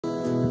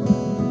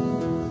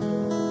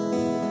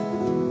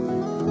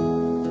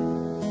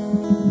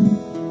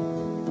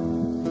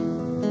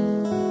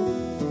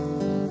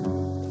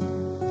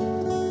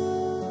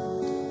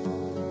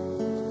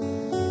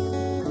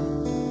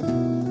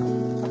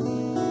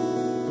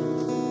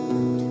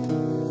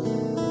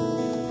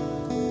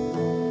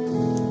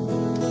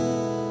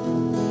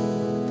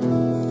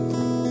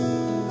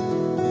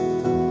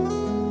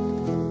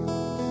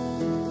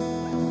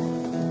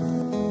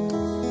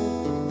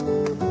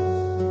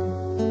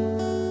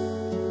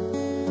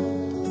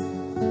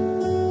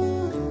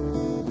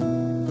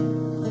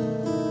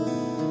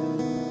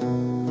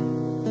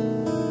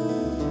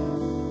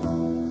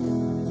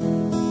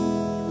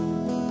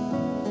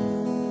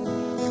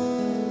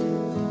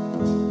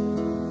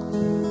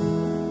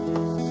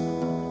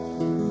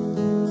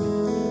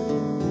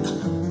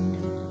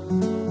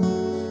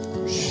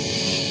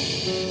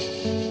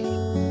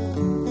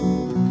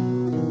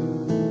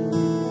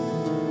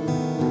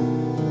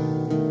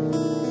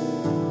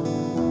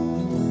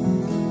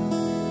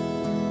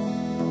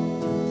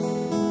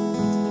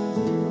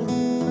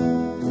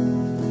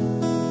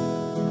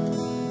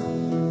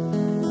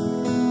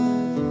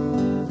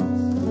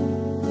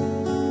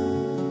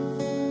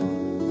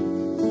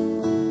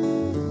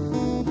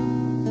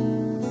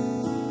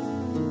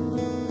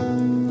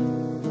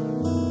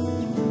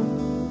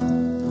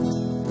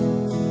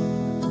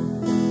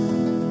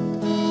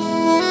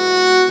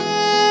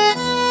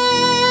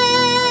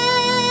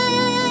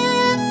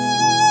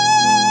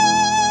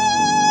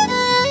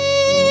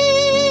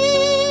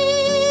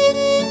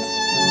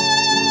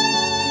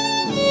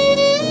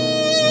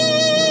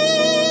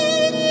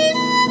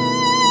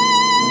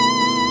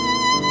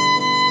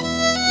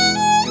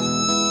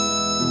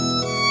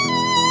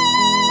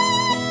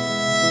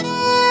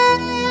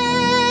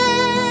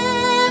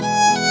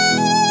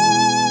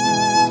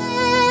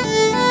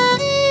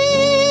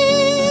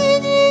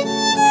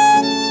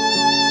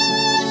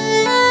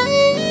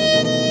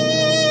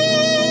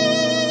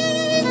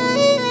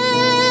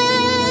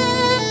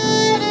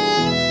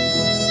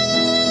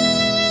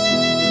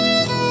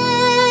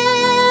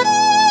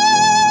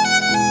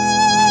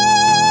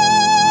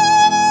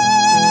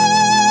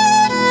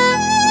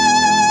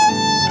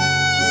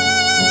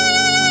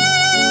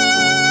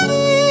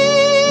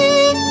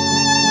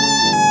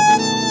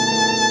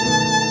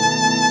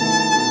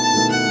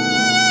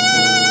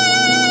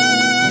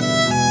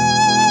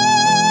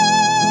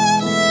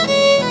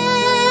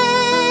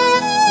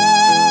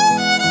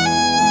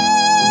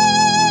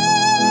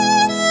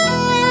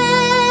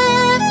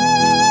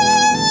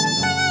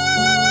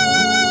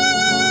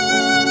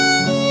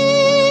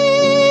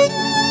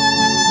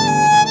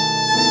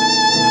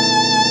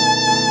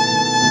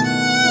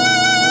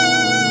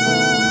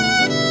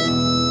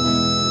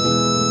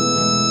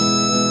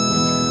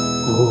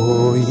O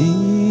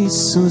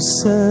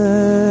Iisuse,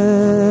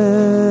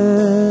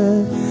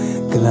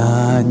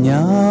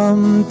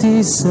 klanjam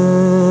ti se.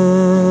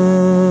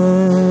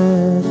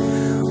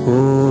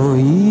 O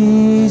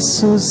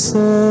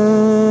Iisuse,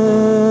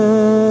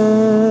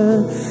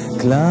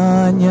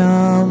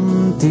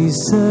 klanjam ti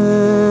se.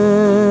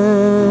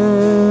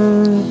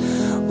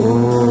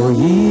 O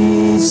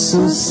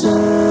Iisuse,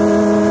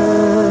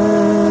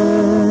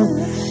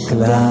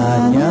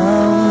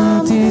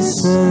 klanjam ti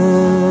se.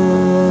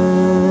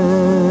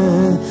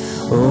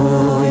 O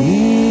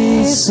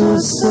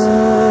Iisuse,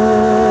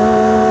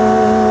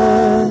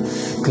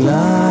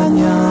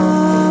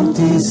 klanjam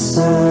ti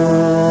se.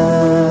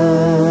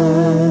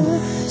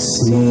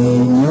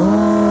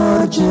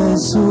 Signor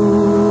Gesù,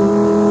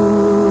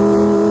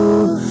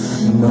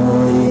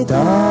 noi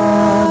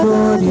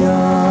t'adoriamo.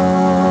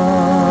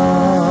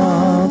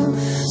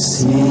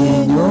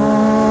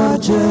 Signor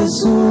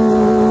Gesù,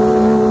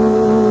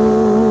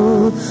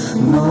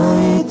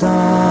 noi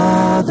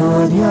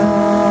t'adoriamo.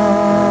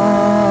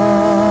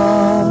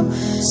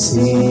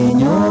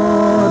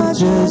 Signor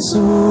Gesù,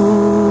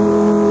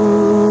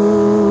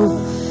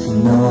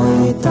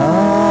 noi t'adoriamo.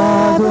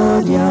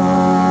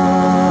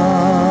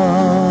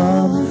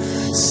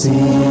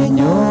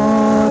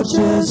 Signor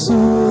Gesù,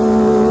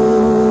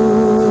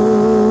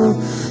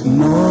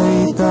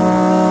 noi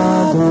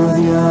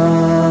t'adoriamo.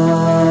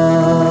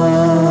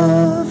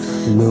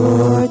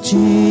 Lord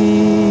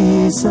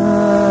Jesus,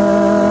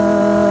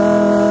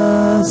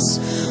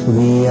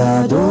 we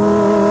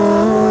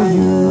adore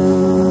you.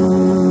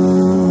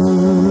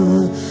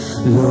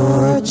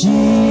 Lord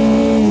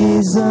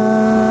Jesus,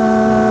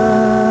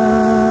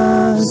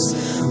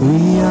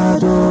 we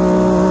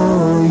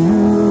adore you.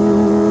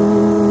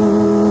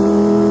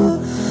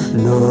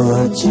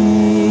 Lord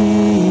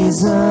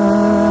Jesus,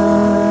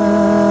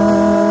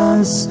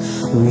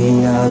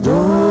 we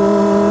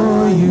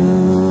adore you.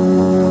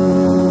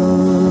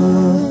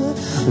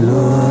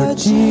 Lord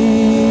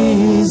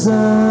Jesus,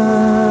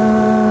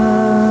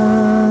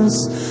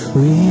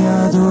 we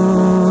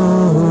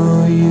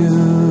adore you.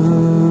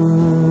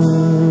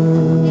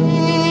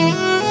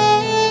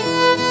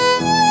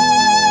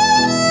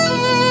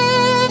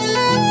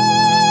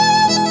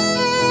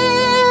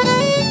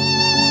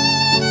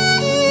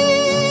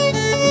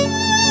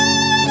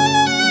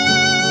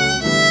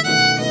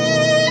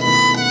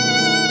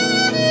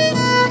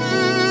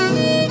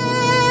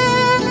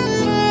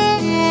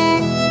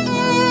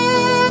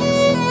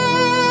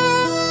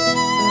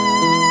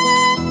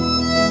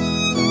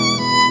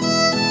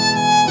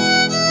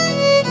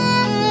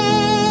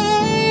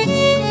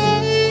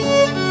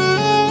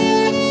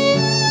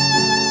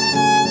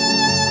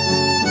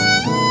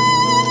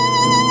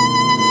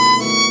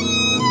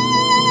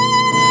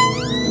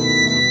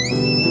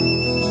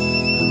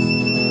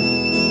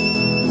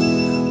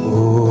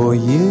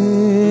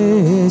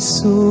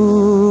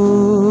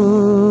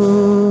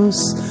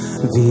 Jesus,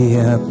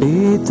 wir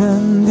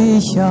beten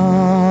dich an.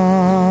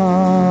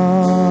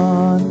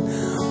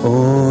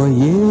 O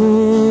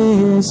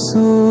Jesus,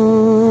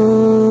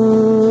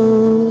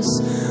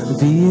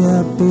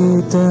 wir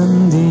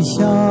beten dich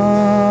an.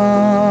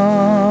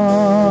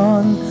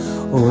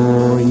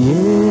 O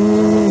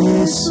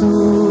Jesus,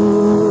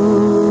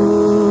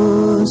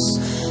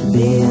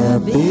 wir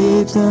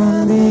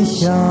beten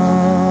dich an.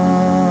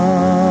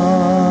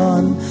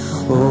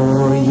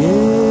 O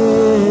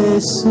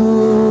Jesus,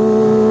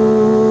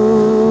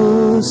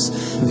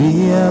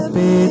 wir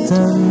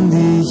beten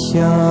dich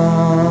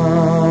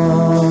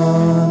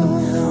an.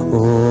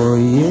 O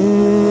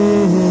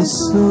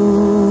Jesus,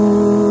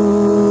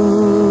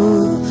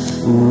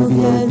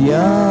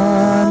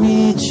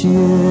 uwielbiamy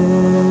Cię.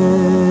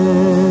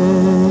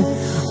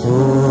 O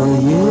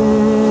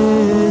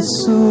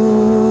Jezu,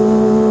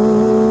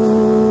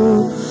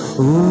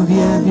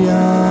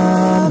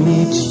 uwielbiamy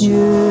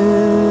Cię.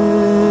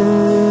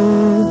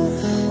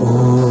 O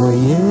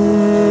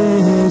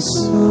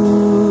Jezu,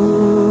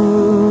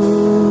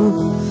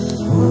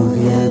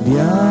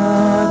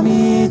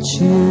 uwielbiamy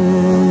Cię.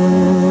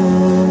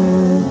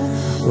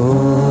 O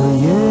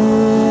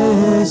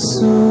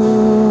Jezu,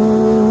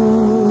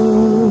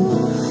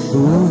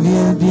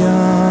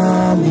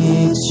 uwielbiamy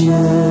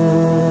Cię.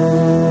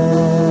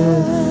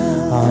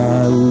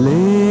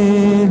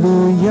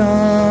 Alleluja,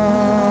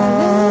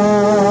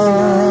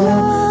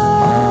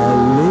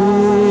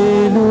 alleluja.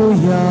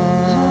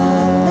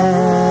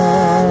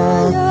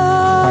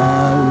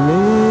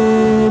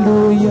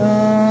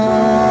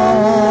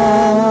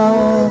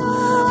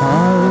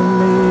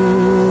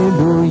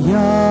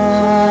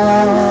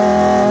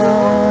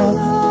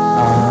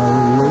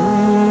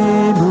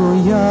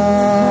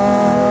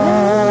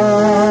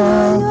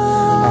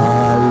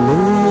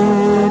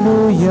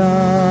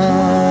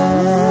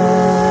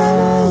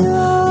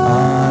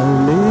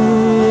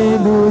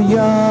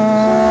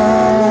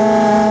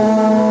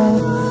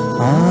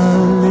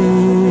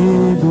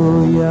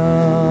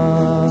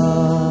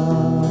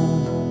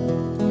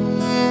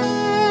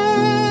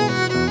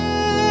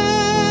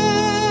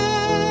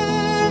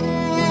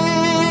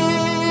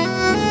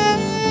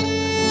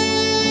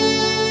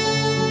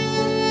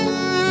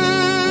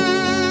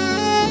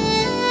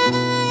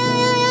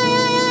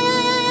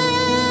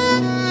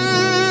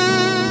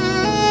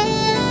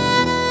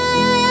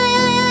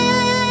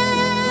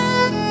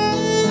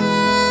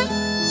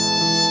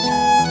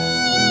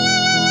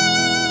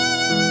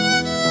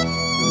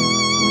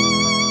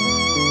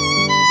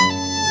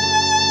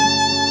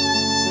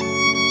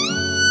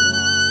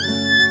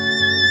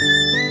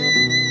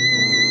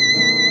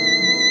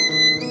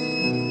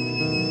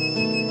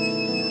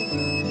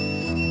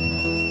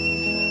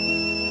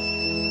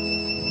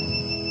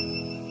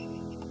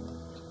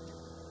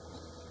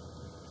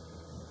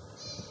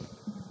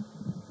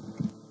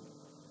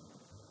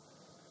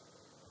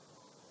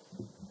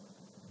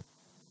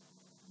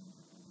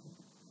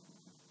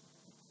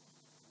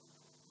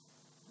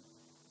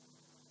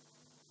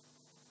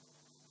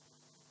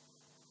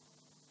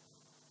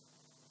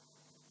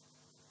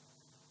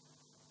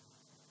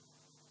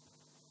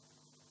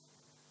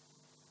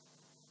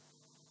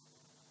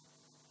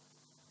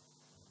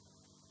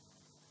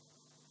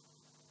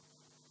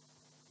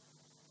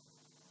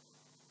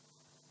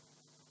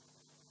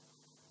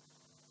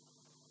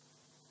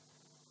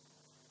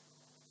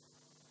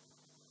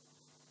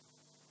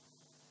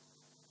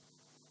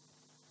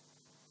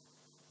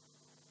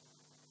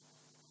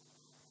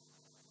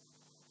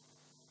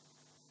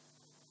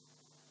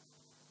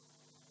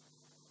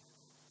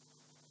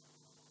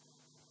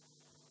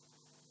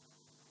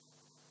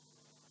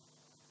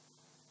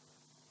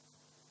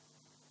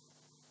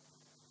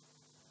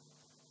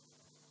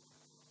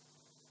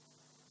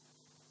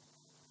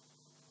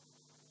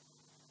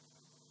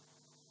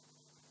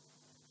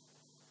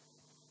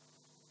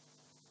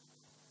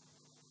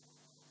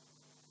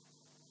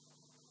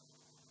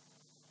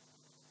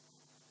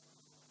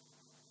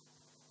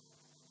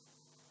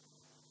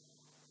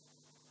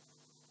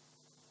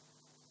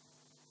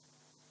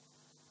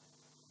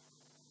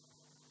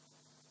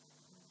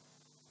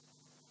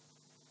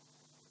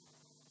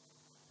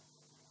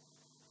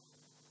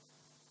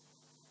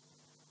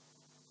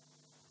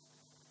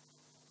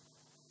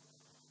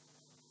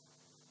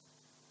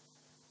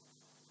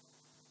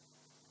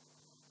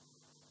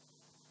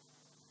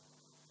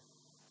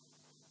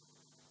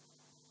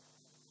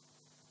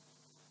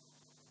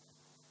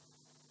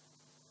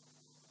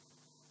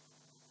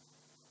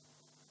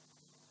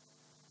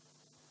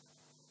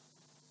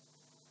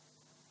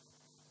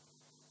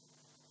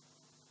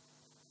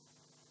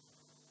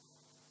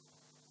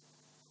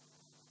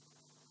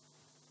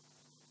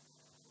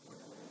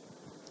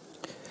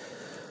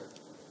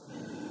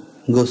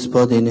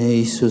 Gospodine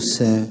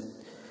Isuse,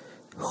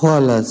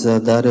 hvala za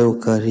dar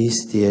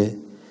Eukaristije,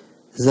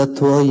 za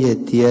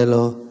Tvoje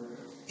tijelo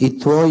i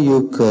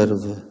Tvoju krv.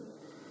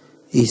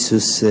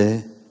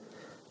 Isuse,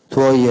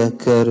 Tvoja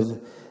krv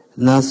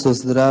nas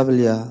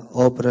ozdravlja,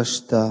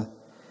 oprašta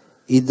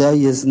i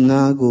daje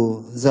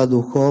snagu za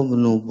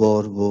duhovnu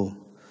borbu.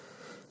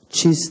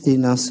 Čisti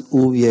nas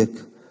uvijek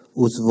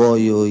u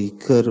Tvojoj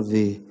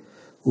krvi,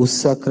 u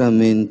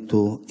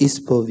sakramentu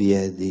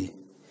ispovjedi.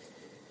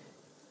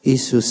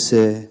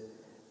 Isuse,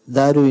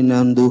 daruj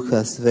nam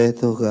Duha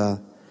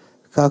Svetoga,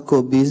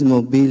 kako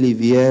bismo bili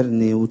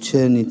vjerni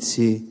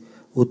učenici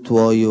u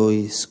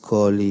Tvojoj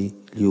školi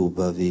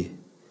ljubavi.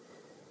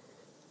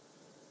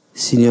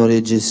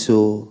 Signore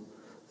Gesù,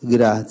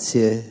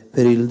 grazie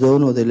per il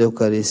dono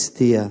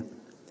dell'Eucaristia,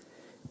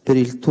 per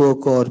il Tuo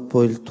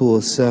corpo e il Tuo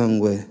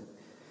sangue.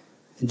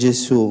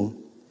 Gesù,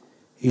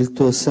 il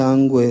Tuo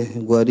sangue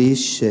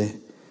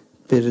guarisce,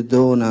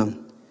 perdona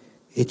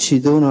e ci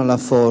dona la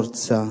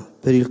forza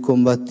per il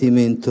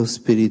combattimento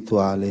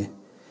spirituale.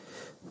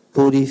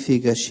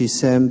 Purificaci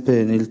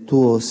sempre nel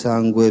Tuo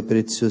sangue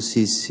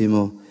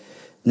preziosissimo,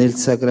 nel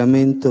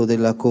sacramento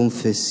della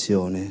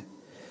confessione.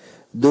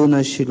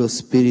 Donaci lo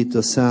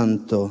Spirito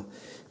Santo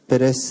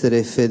per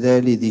essere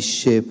fedeli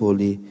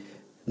discepoli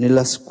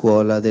nella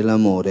scuola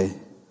dell'amore.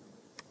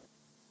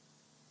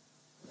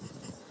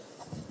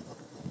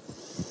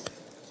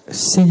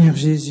 Seigneur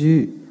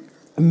Jésus,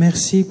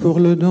 merci pour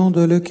le don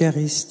de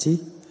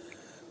l'Eucharistie,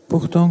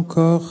 pour ton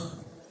corps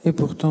et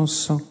pour ton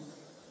sang.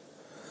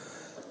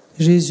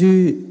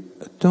 Jésus,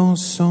 ton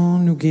sang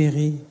nous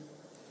guérit,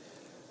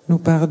 nous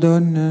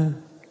pardonne,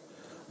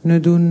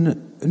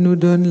 nous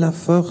donne la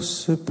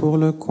force pour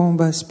le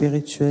combat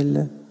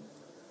spirituel.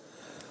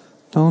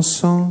 Ton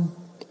sang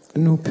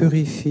nous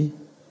purifie.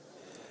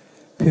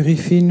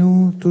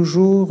 Purifie-nous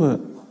toujours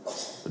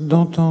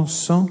dans ton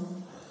sang,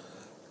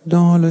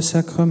 dans le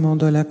sacrement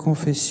de la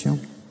confession.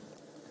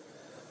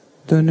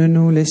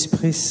 Donne-nous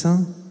l'Esprit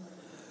Saint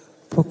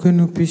pour que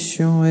nous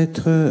puissions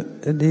être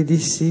des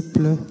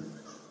disciples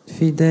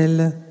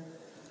fidèles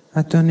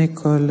à ton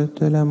école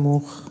de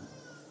l'amour.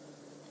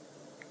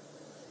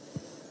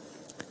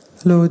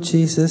 Lord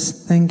Jesus,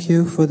 thank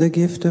you for the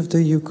gift of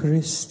the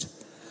Eucharist,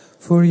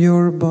 for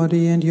your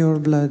body and your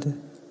blood.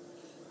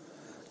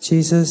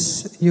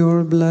 Jesus,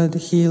 your blood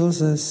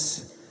heals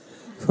us,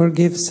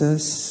 forgives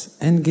us,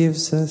 and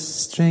gives us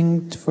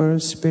strength for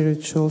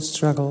spiritual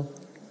struggle.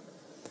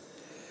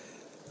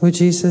 O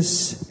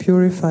Jesus,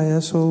 purify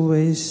us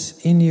always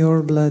in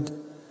your blood,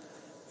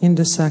 in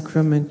the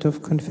sacrament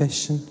of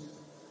confession.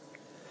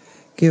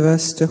 Give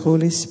us the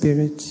Holy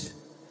Spirit.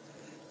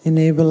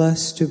 Enable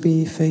us to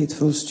be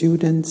faithful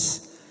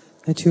students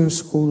at your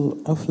school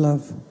of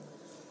love.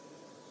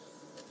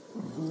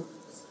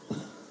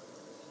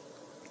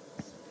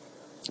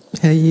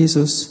 Herr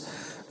Jesus,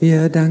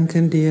 wir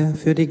danken dir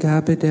für die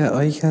Gabe der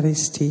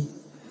Eucharistie,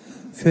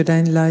 für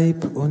dein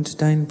Leib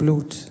und dein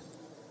Blut.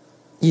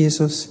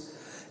 Jesus,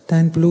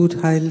 dein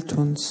Blut heilt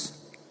uns,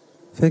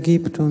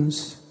 vergibt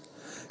uns,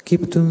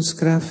 gibt uns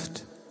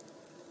Kraft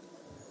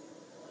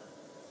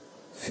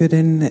für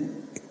den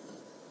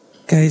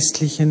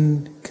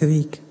geistlichen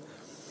Krieg.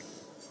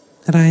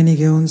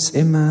 Reinige uns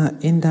immer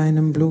in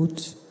deinem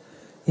Blut,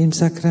 im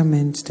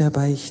Sakrament der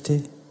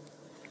Beichte.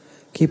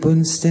 Gib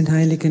uns den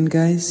Heiligen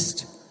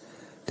Geist,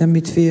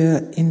 damit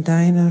wir in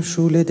deiner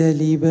Schule der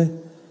Liebe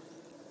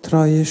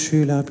treue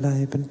Schüler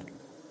bleiben.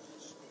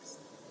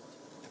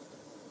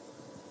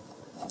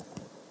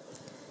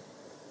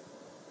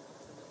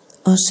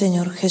 Oh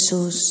Señor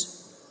Jesús,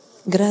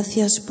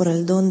 gracias por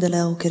el don de la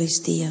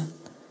Eucaristía,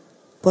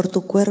 por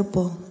tu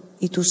cuerpo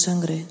y tu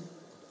sangre.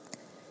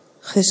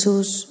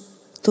 Jesús,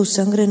 tu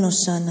sangre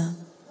nos sana,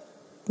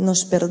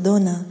 nos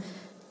perdona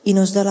y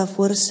nos da la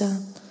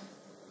fuerza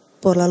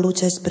por la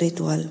lucha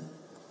espiritual.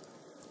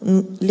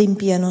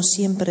 Límpianos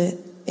siempre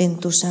en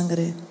tu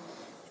sangre,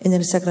 en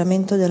el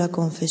sacramento de la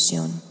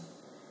confesión.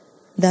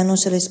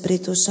 Danos el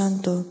Espíritu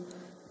Santo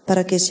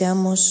para que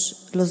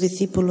seamos los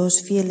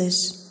discípulos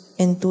fieles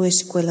en tu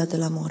escuela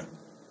del amor.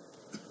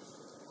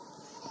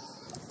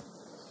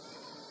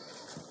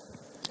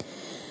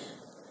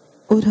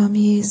 Uram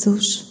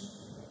Jézus,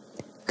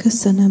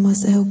 köszönöm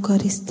az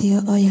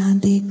Eukarisztia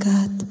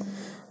ajándékát,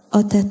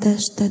 a te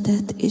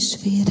testedet és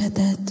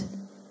véredet.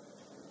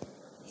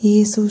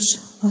 Jézus,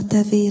 a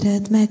te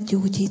véred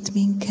meggyógyít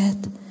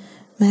minket,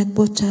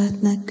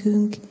 megbocsát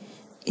nekünk,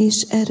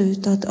 és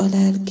erőt ad a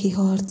lelki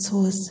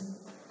harchoz.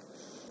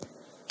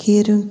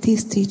 Kérünk,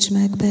 tisztíts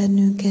meg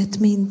bennünket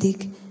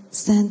mindig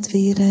szent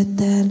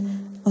véreddel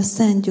a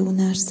szent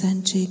gyónás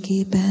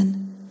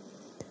szentségében.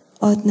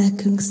 Add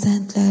nekünk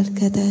szent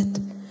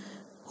lelkedet,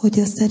 hogy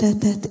a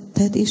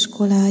szereteted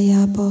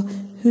iskolájába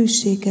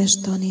hűséges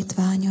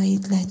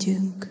tanítványaid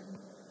legyünk.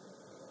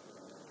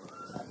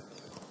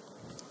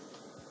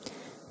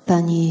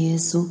 Panie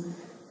Jezu,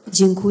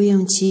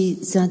 dziękuję Ci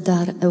za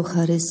dar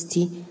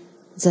Eucharystii,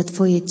 za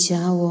Twoje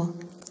ciało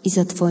i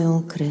za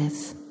Twoją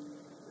krew.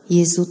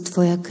 Jezu,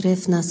 Twoja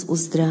krew nas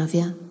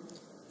uzdrawia,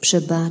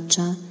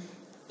 przebacza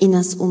i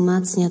nas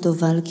umacnia do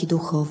walki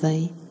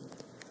duchowej.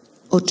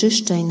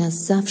 Oczyszczaj nas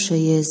zawsze,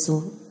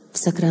 Jezu, w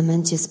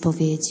sakramencie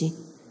spowiedzi.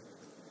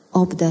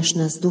 Obdarz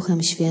nas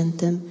Duchem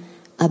Świętym,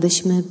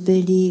 abyśmy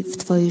byli w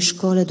Twojej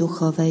szkole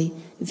duchowej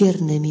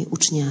wiernymi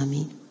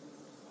uczniami.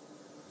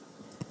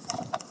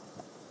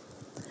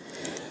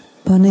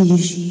 Pane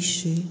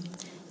Ježíši,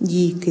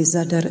 díky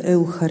za dar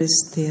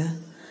Eucharistie,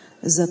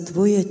 za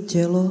Tvoje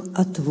tělo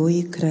a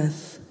Tvoji krev.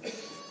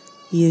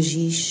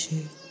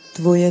 Ježíši,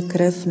 Tvoje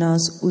krev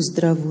nás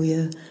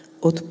uzdravuje,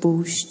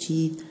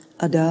 odpouští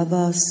a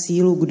dává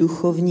sílu k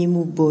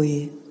duchovnímu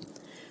boji.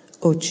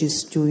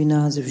 Očišťuj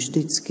nás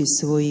vždycky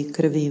svojí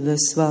krví ve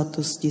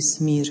svátosti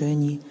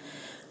smíření.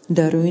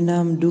 Daruj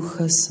nám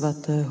Ducha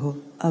Svatého,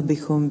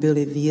 abychom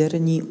byli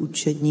věrní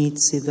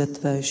učedníci ve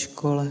Tvé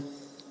škole.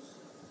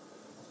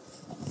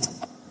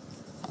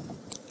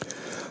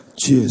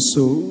 主耶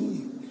穌，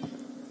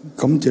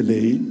感謝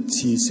你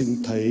賜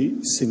聖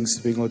體聖事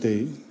俾我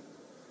哋，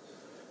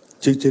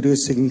藉着你嘅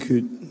聖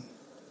血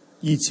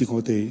醫治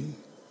我哋，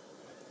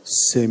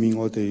赦免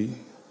我哋，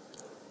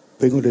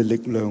俾我哋力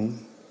量，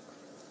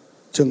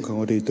增強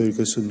我哋對你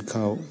嘅信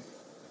靠。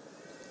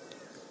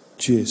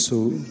主耶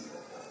穌，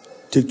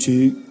藉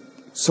住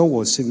修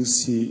和聖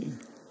事，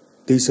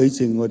你洗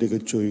淨我哋嘅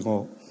罪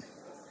惡，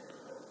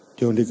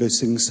讓你嘅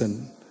聖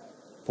神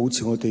保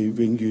持我哋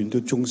永遠都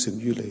忠誠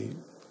於你。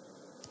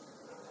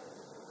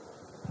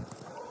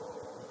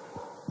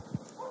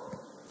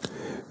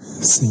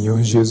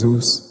Senhor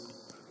Jesus,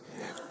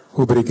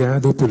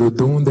 obrigado pelo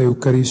dom da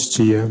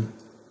Eucaristia,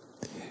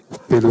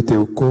 pelo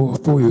Teu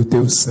corpo e o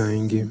Teu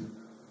sangue.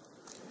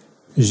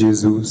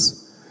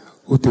 Jesus,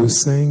 o Teu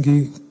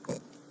sangue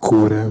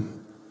cura,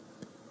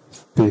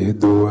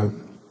 perdoa.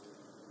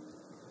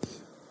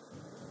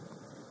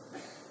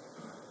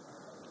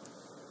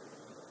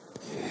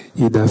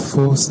 E dá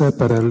força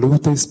para a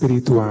luta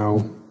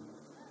espiritual.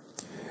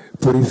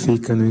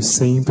 Purifica-nos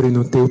sempre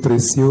no Teu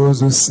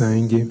precioso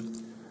sangue,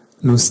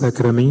 no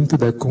sacramento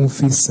da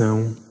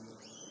confissão.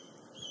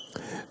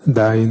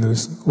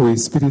 Dai-nos o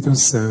Espírito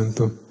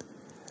Santo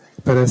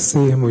para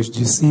sermos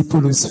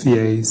discípulos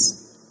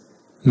fiéis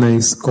na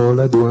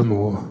escola do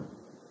amor.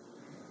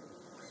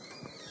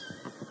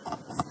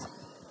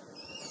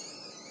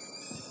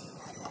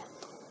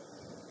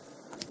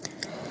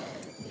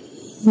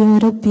 يا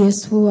رب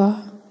يسوع،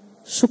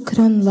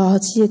 شكرا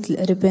لعطية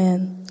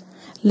القربان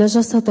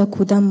لجسدك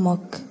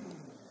ودمك.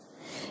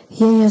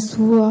 يا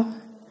يسوع،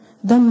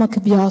 دمك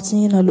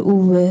بيعطينا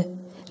القوة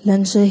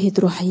لنجاهد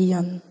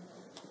روحيا.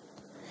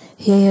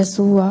 يا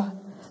يسوع،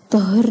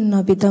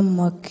 طهرنا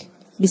بدمك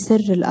بسر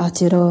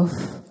الاعتراف.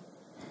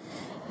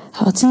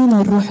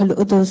 أعطينا الروح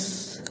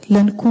القدس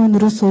لنكون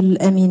رسل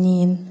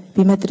أمينين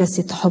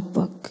بمدرسة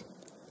حبك.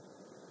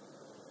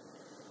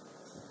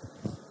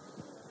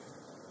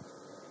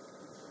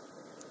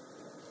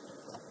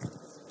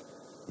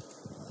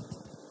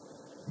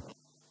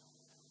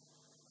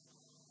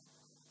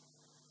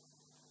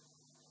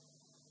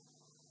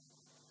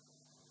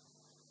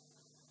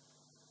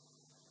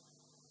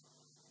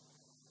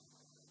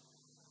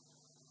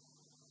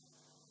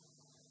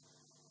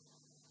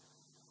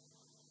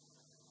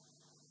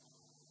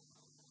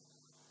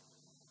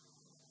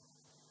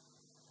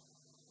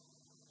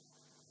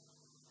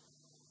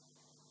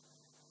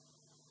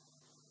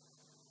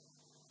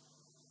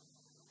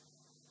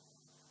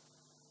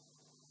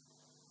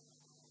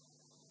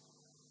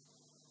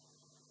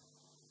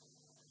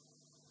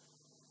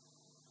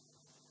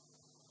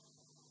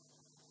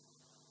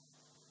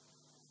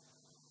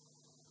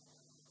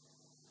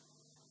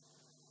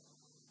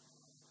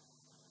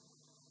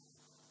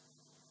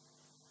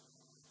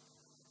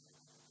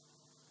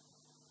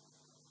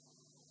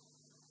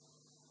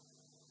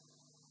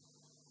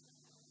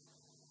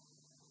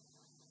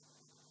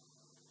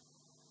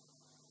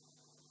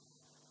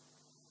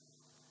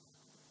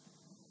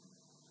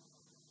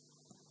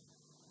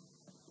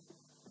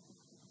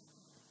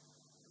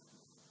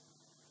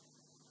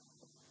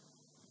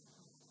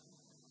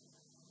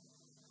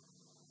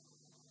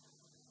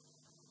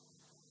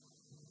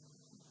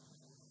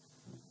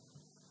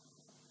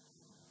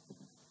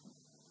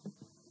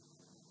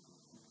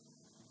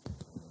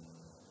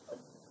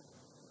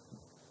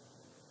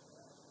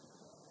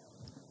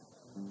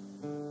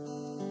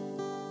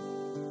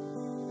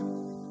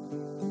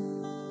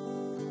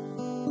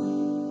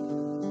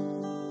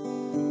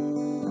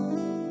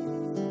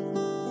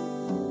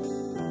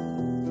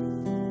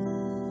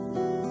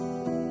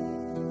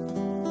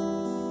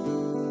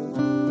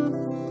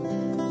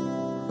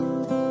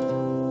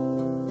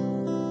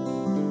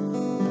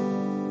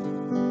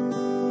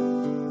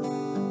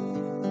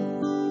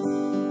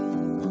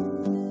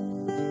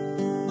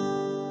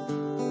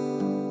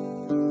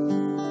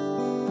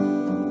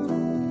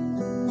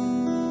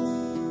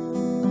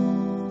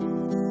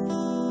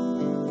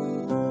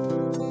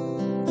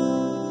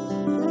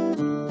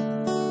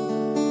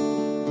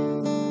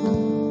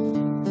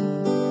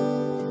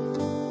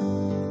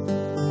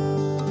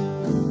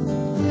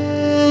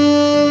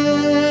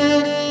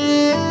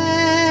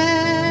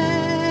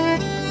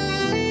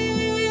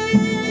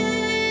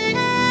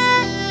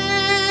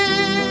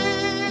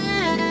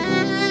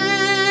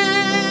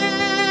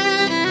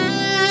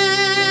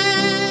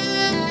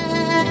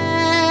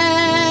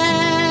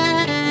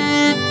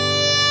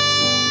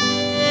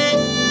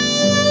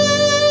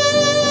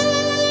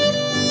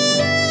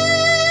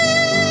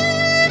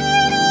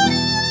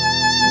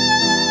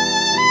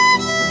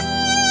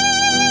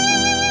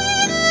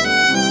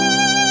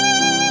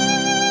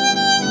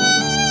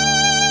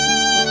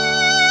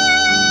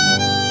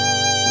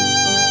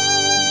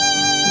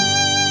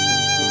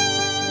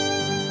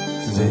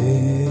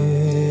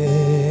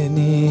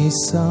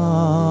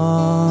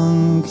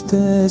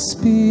 Sancte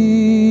Spiritus,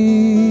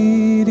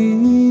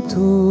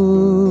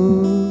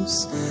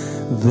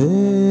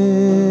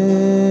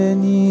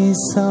 veni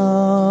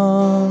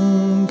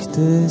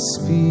Sancte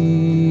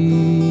Spiritus,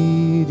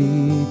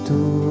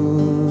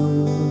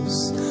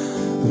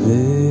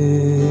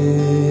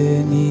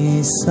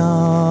 veni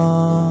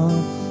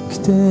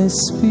Sancte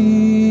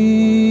Spiritus,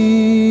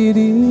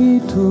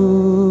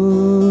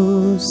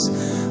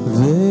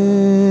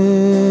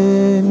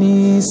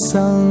 veni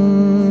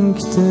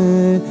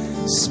Sancte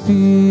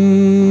Spiritus,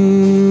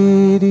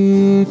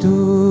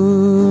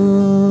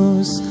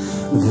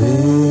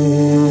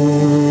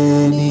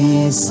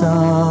 veni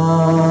Sancte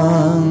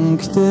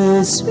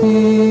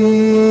Spiritus,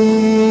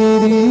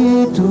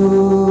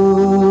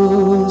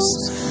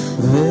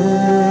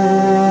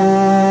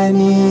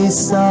 veni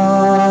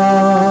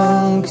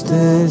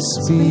Sancte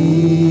Spiritus,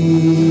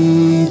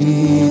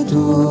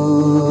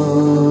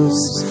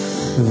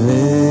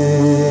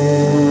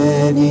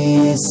 veni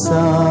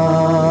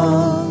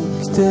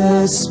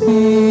Sancte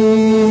Spiritus,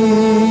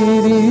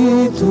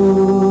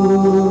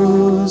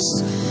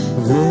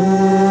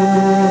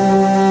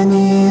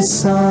 veni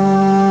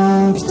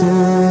Sancte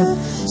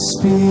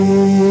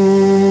Spiritus,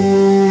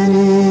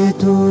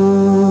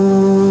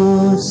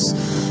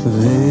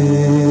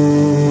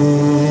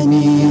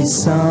 veni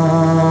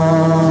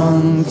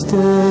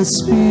Sancte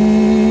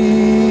Spiritus,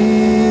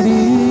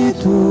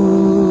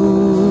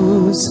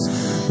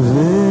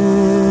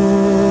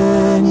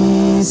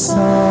 veni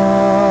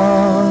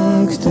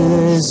Sancte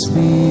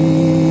Spiritus,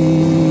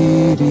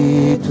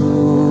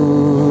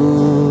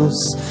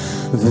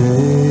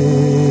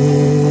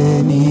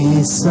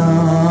 veni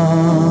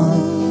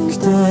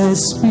Sancte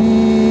Spiritus,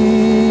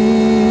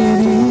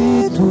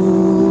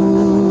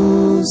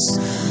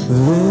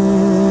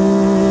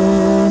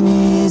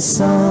 veni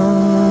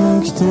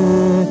Sancte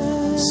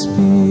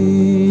Spiritus.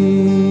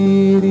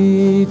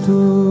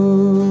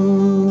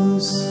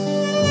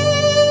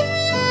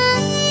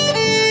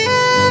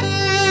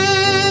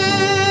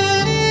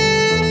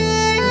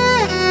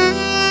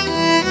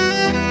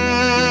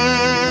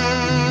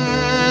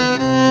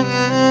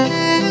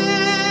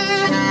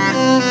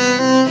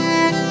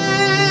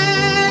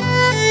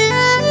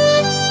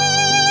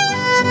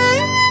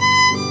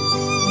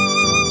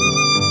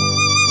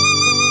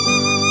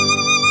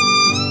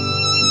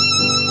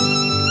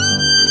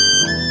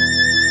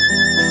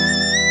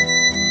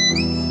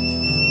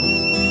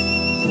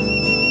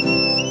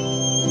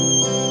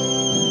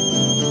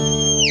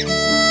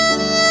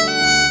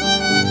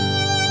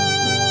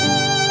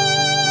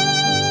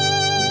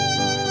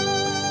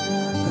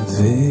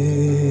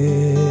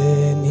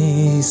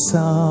 Veni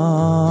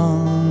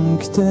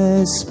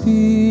Sancte Spiritus,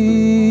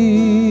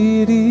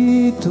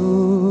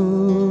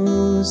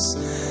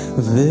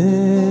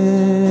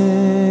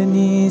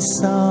 veni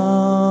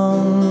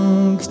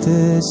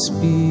Sancte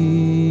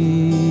Spiritus,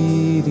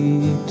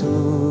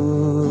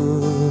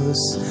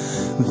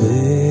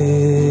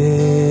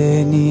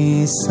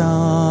 veni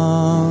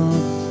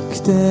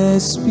Sancte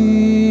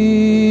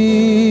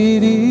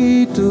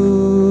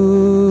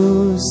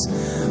Spiritus,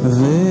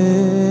 veni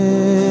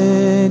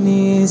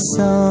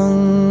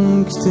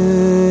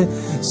Sancte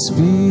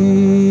Spiritus,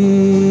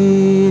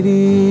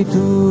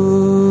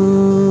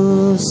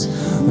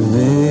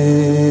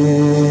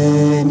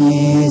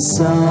 veni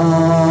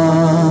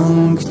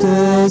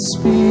Sancte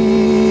Spiritus,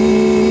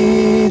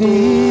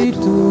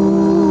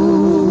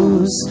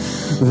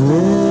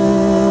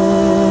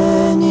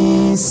 veni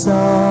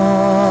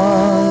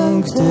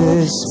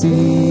Sancte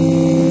Spiritus,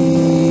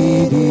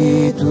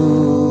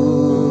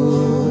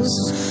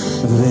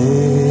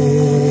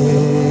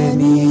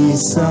 veni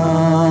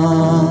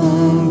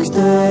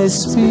Sancte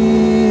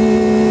Spiritus,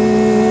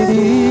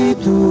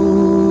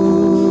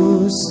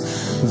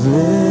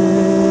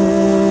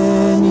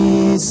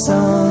 veni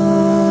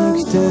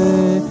Sancte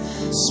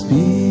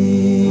Spiritus.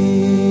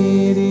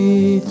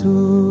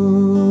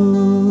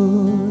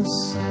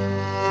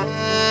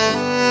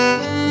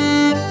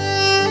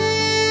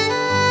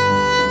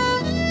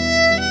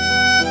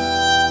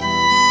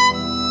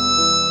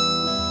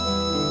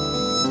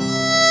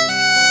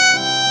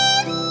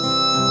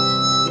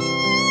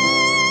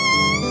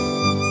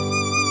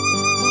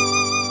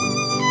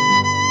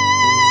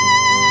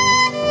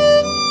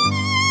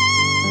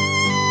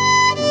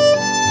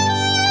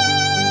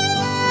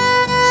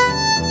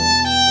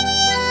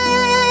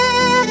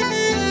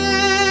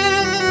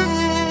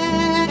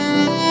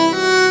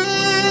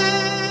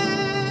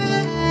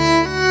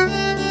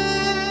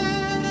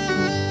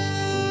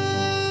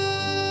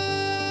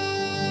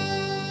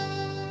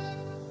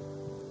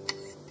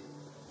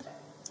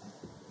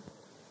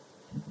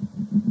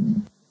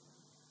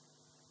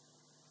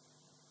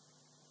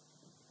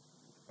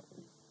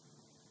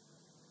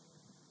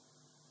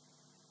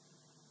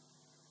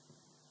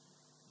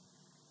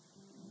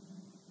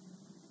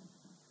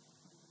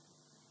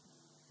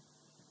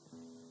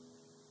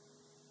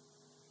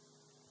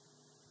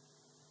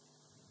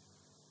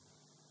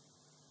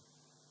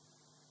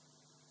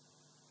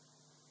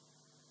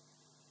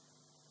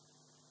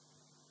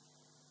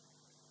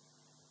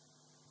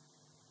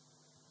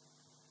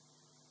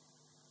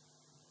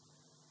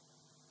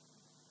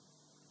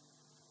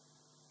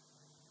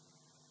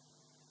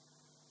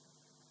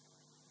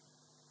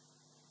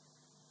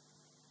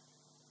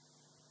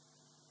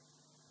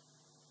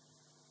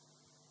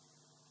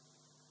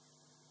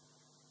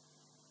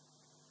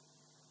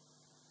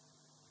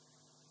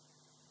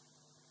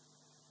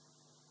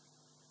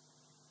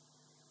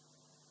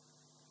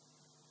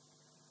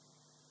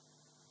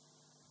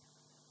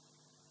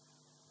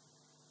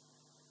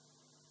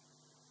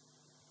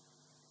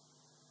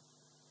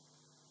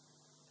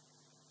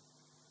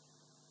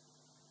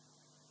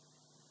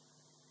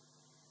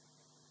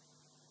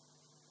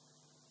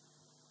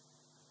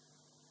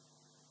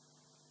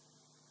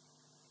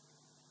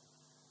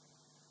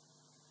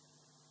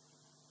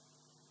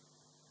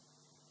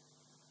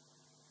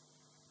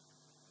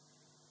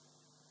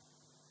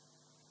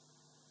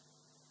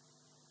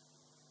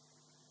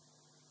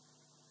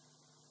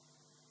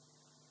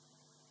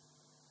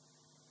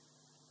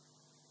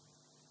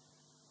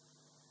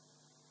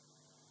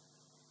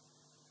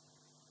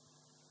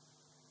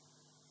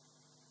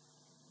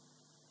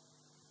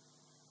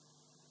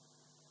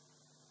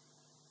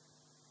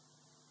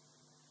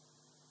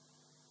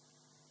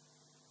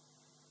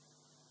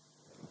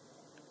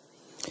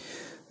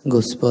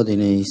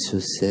 Gospodine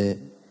Isuse,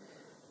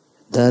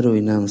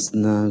 daruj nam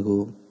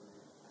snagu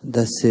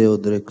da se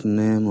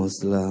odreknemo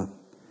zla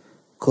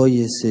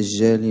koje se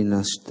želi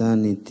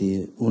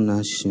nastaniti u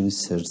našim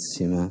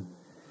srcima.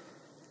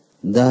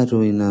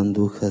 Daruj nam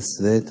Duha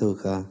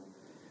Svetoga,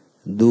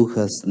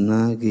 Duha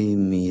snage i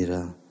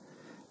mira.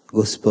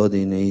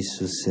 Gospodine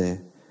Isuse,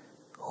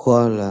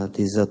 hvala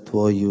ti za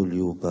tvoju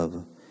ljubav,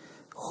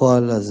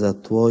 hvala za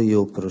tvoje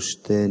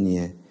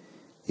oproštenje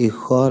i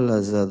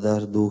hvala za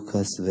dar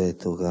Duha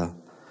Svetoga.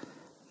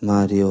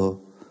 Mario,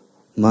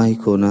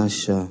 Majko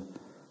naša,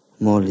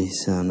 moli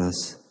za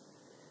nas.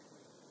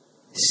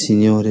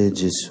 Signore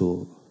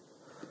Gesù,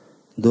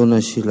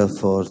 donaci la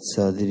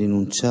forza di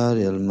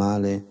rinunciare al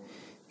male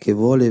che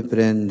vuole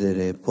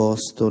prendere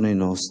posto nei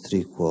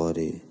nostri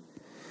cuori.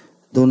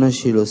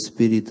 Donaci lo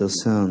Spirito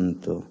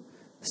Santo,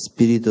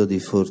 spirito di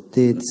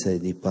fortezza e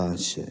di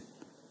pace.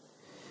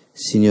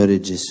 Signore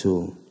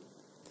Gesù,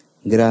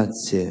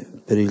 grazie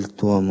per il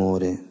tuo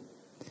amore,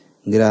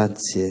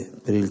 grazie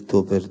per il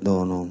tuo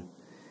perdono,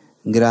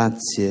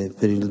 grazie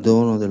per il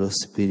dono dello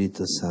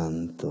Spirito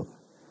Santo.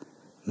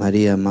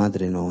 Maria,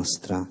 Madre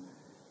nostra,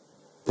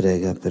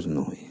 prega per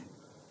noi.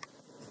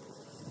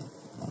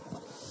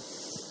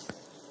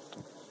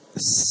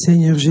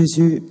 Seigneur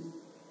Jésus,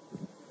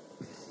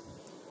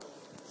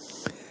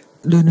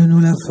 donne-nous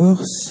la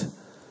force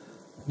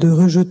de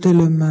rejeter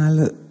le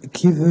mal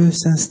qui veut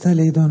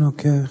s'installer dans nos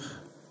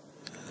cœurs.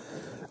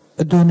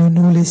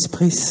 Donne-nous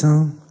l'Esprit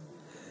Saint,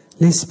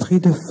 l'esprit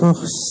de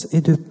force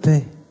et de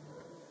paix.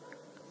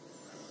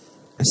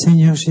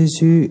 Seigneur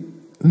Jésus,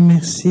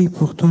 merci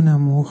pour ton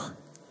amour,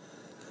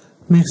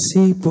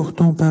 merci pour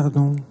ton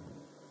pardon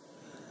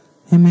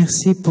et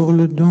merci pour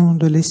le don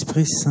de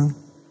l'Esprit Saint.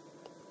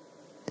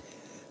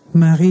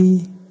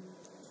 Marie,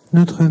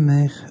 notre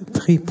Mère,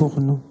 prie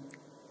pour nous.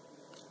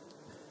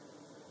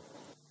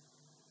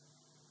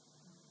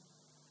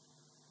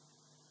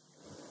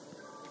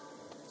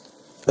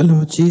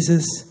 Lord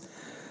Jesus,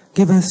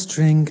 give us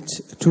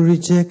strength to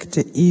reject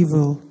the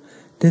evil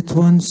that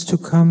wants to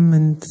come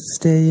and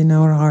stay in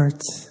our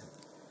hearts.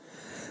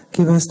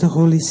 Give us the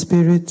Holy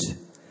Spirit,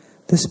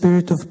 the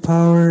Spirit of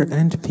power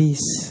and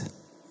peace.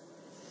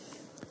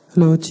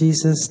 Lord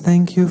Jesus,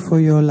 thank you for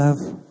your love.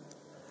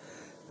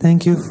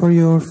 Thank you for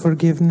your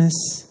forgiveness,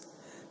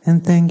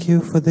 and thank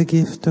you for the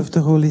gift of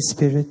the Holy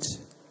Spirit.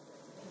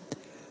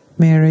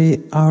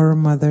 Mary, our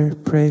Mother,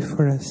 pray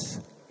for us.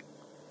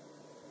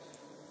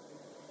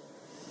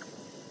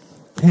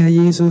 Herr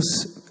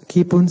Jesus,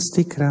 gib uns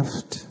die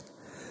Kraft,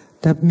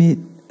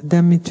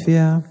 damit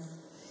wir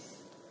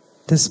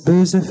das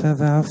Böse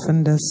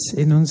verwerfen, das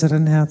in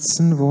unseren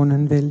Herzen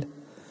wohnen will.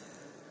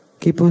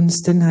 Gib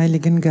uns den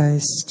Heiligen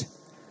Geist,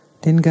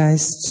 den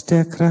Geist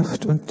der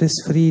Kraft und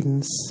des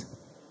Friedens.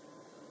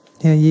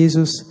 Herr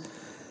Jesus,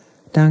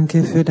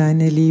 danke für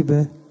deine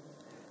Liebe,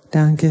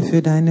 danke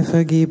für deine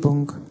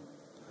Vergebung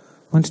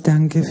und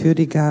danke für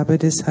die Gabe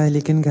des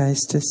Heiligen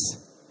Geistes.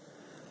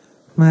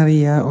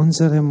 Maria,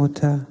 unsere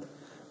Mutter,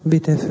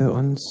 bitte für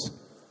uns.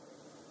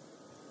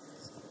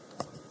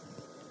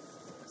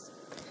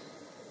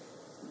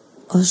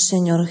 Oh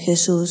Señor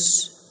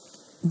Jesús,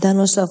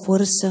 danos la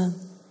fuerza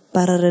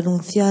para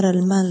renunciar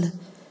al mal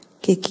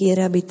que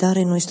quiere habitar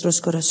en nuestros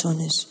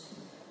corazones.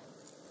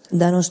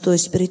 Danos tu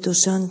Espíritu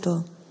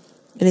Santo,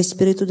 el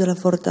Espíritu de la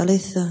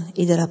fortaleza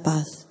y de la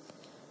paz.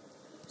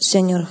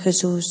 Señor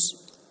Jesús,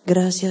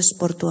 gracias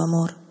por tu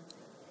amor,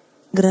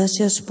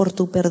 gracias por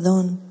tu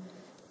perdón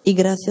y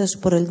gracias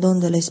por el don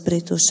del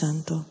Espíritu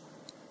Santo.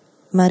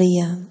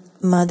 María,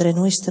 Madre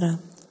nuestra,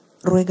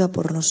 ruega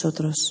por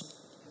nosotros.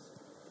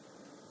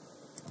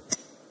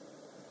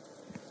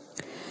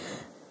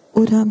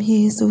 Uram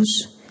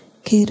Jézus,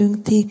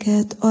 kérünk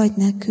téged, adj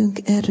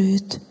nekünk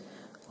erőt,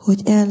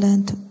 hogy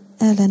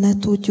ellene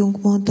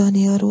tudjunk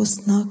mondani a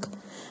rossznak,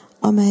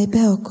 amely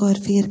be akar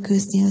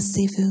férkőzni a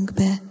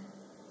szívünkbe.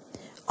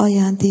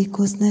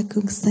 Ajándékozz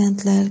nekünk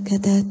szent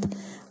lelkedet,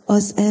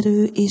 az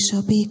erő és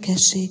a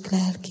békesség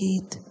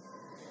lelkét.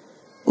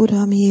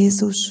 Uram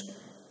Jézus,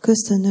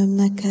 köszönöm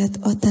neked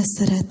a te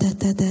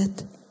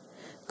szeretetedet,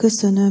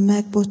 köszönöm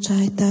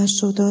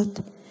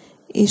megbocsájtásodat,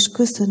 és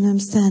köszönöm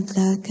szent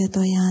lelked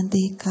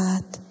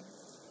ajándékát.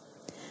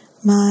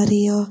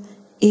 Mária,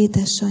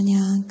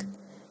 édesanyánk,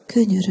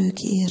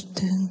 könyörögj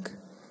értünk.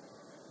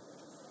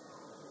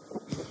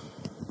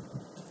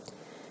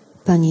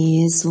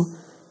 Panie Jezu,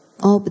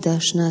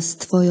 obdarz nas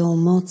Twoją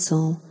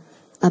mocą,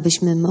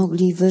 abyśmy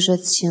mogli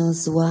wyrzec się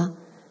zła,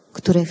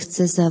 które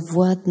chce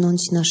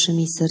zawładnąć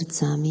naszymi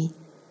sercami.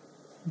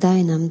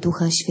 Daj nam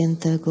Ducha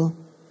Świętego,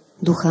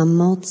 Ducha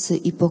mocy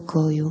i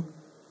pokoju.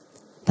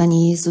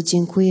 Panie Jezu,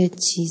 dziękuję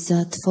Ci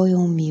za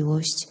Twoją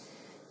miłość.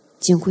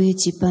 Dziękuję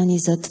Ci, Panie,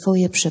 za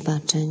Twoje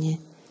przebaczenie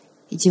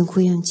i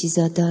dziękuję Ci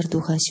za dar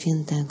Ducha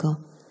Świętego.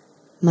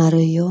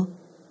 Maryjo,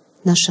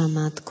 nasza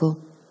Matko,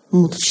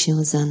 módl się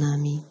za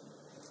nami.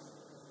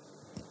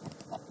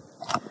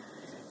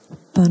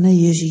 Pane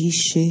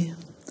Ježíši,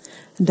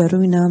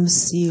 daruj nám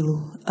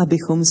sílu,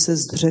 abychom se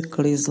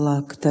zřekli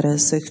zla, které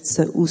se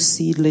chce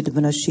usídlit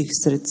v našich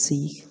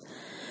srdcích.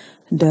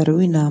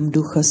 Daruj nám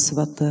Ducha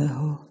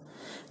Svatého,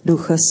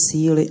 Ducha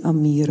síly a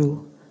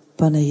míru,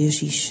 Pane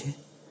Ježíši.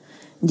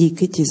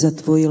 Díky ti za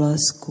tvoji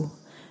lásku,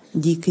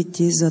 díky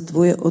ti za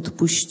tvoje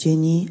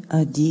odpuštění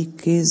a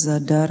díky za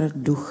dar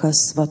Ducha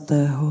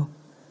Svatého.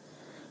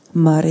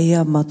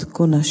 Maria,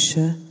 Matko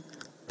naše,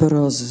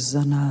 pros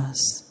za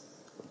nás.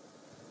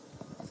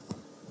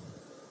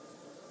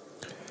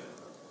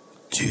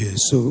 主耶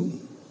穌，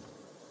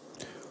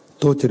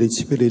多謝你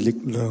賜俾你力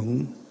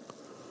量，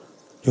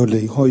又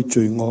離開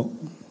罪惡。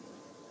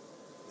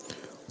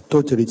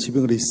多謝你賜俾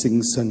我哋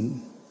聖神，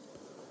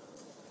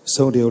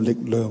使我哋有力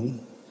量，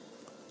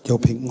有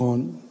平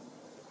安。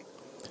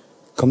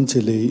感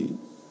謝你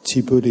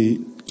賜俾我哋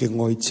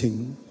嘅愛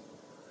情，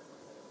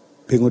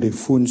俾我哋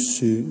寬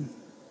恕。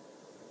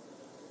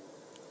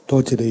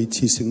多謝你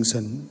賜聖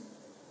神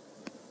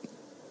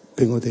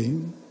俾我哋，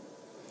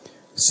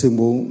聖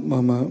母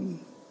媽媽。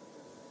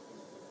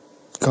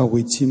教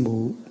會之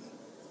母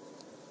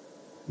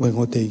為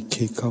我哋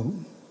祈求。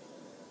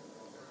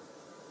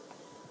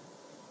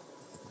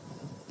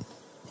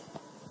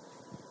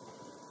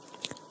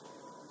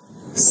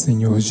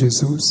Senhor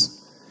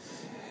Jesus,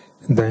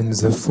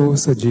 dai-nos a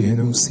força de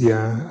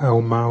renunciar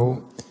ao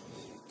mal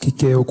que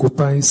quer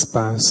ocupar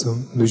espaço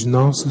nos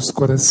nossos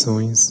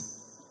corações.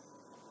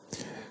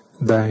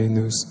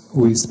 Dai-nos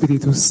o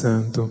Espírito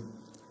Santo,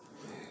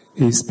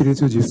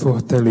 Espírito de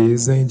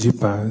fortaleza e de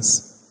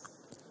paz.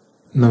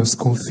 Nós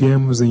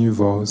confiamos em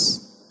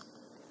vós.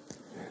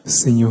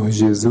 Senhor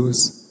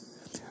Jesus,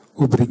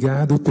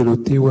 obrigado pelo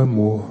teu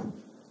amor,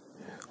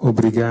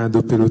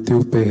 obrigado pelo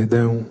teu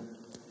perdão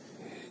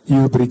e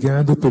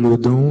obrigado pelo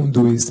dom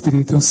do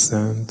Espírito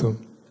Santo.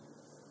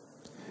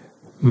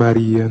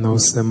 Maria,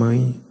 nossa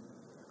Mãe,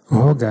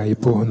 rogai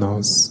por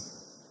nós.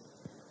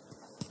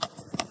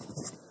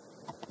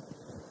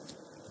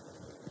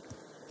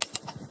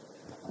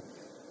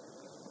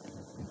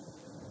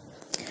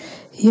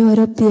 يا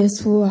رب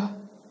يسوع،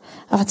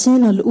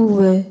 أعطينا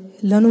القوة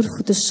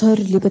لنرفض الشر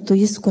اللي بده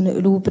يسكن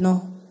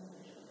قلوبنا.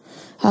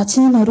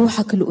 أعطينا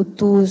روحك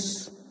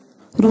القدوس،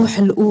 روح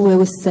القوة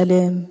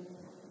والسلام.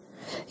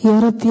 يا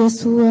رب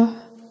يسوع،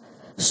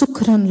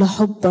 شكرا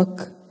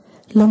لحبك،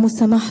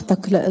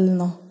 لمسامحتك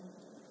لإلنا.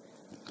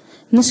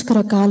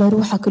 نشكرك على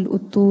روحك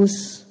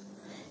القدوس.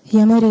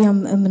 يا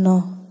مريم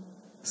أمنا،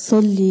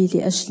 صلي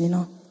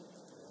لأجلنا.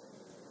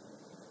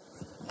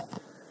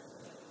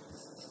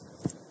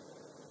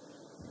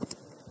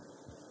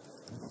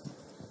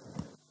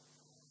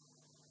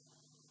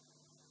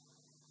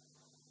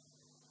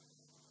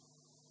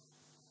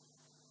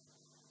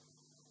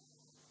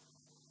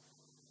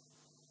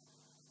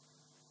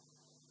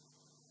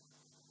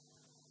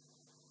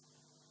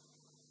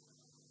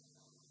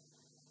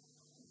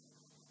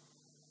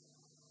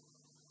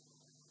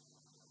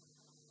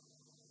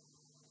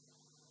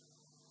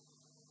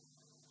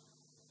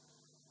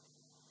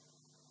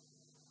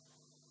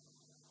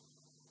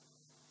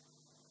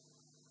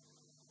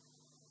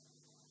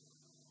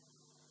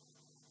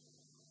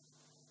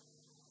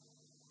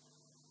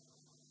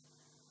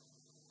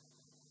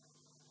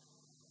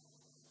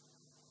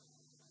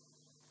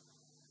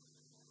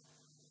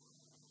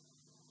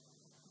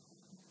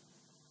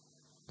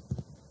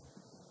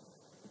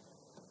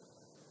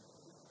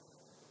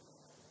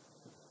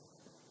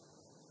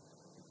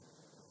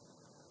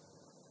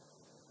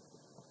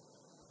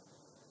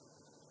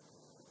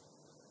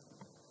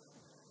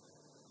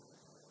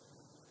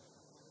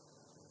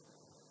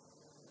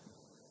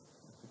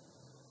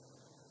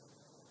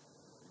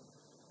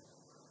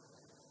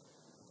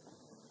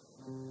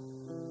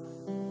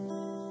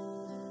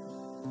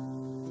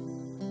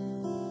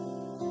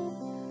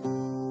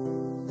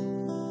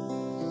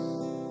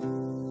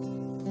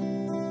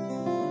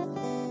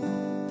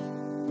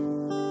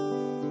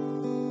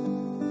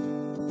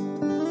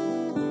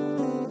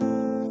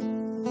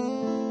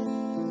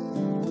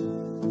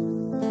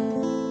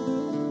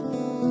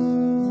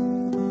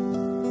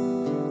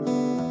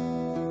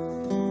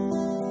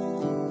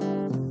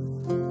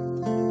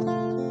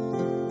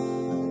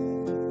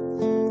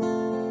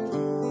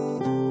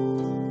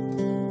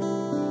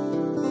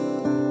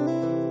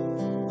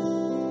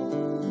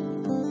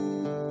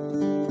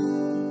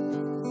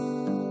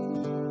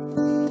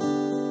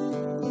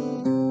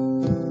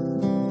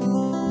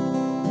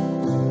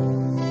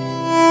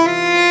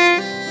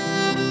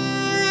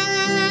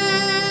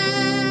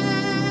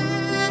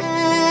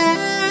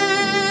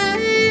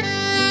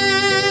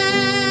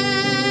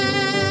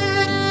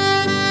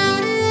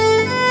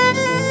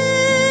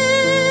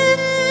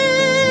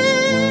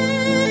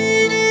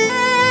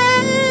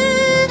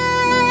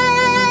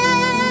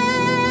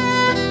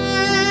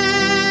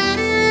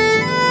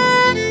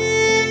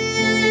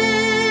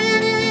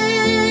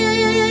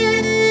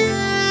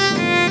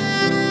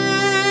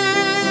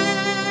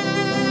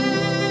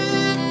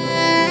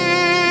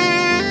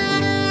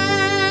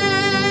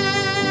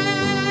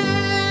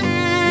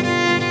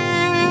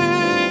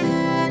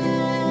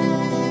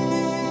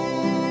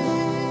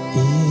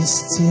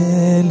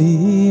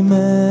 Zcieli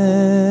me,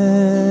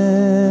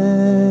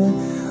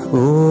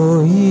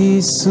 o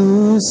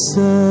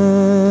Isuse.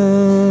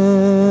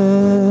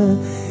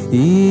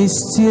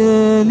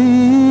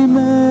 исцели ме,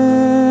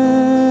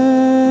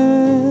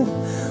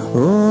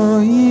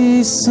 о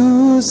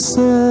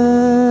Исусе,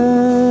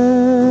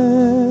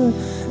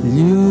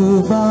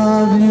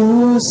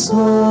 любов'ю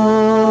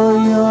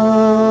своєю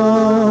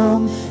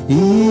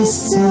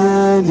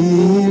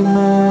исцели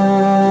ме,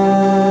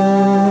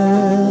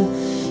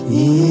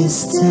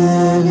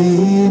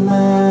 исцели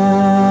ме,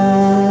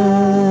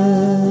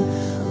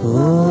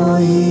 о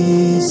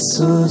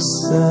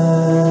Исусе.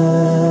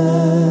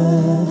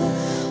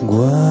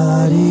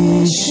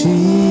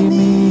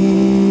 Guariscimi,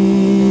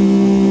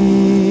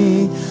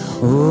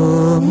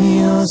 oh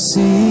mio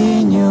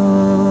Signor,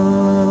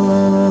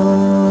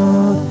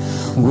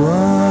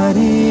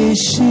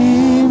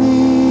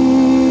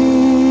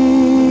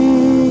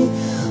 guariscimi,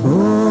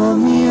 oh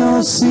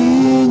mio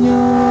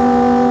Signor,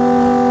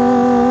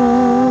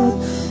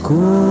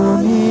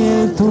 con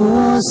il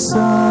tuo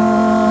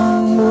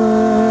sangue,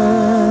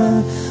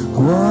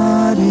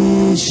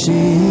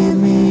 guariscimi.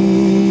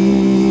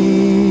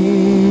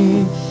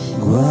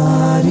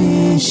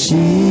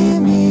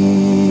 Guariscimi,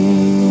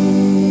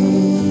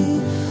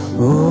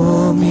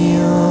 oh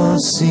mio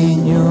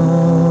Signor,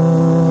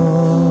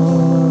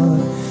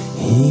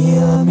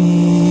 heal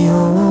me,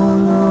 oh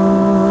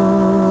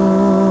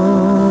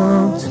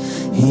Lord,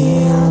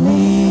 heal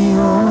me,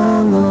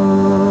 oh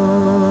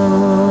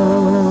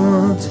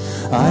Lord,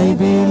 I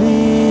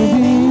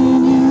believe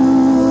in you,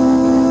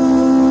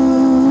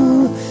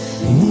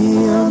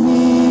 heal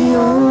me, oh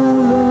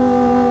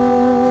Lord,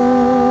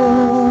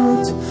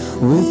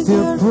 with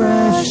your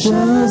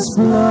precious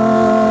blood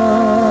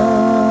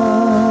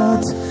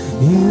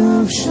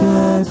you've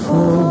shed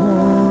for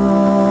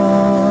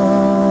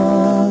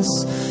us.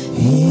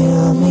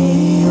 Heal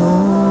me, oh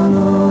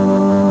Lord.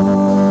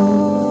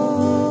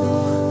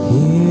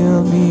 Heal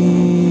me,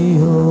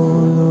 oh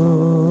Lord.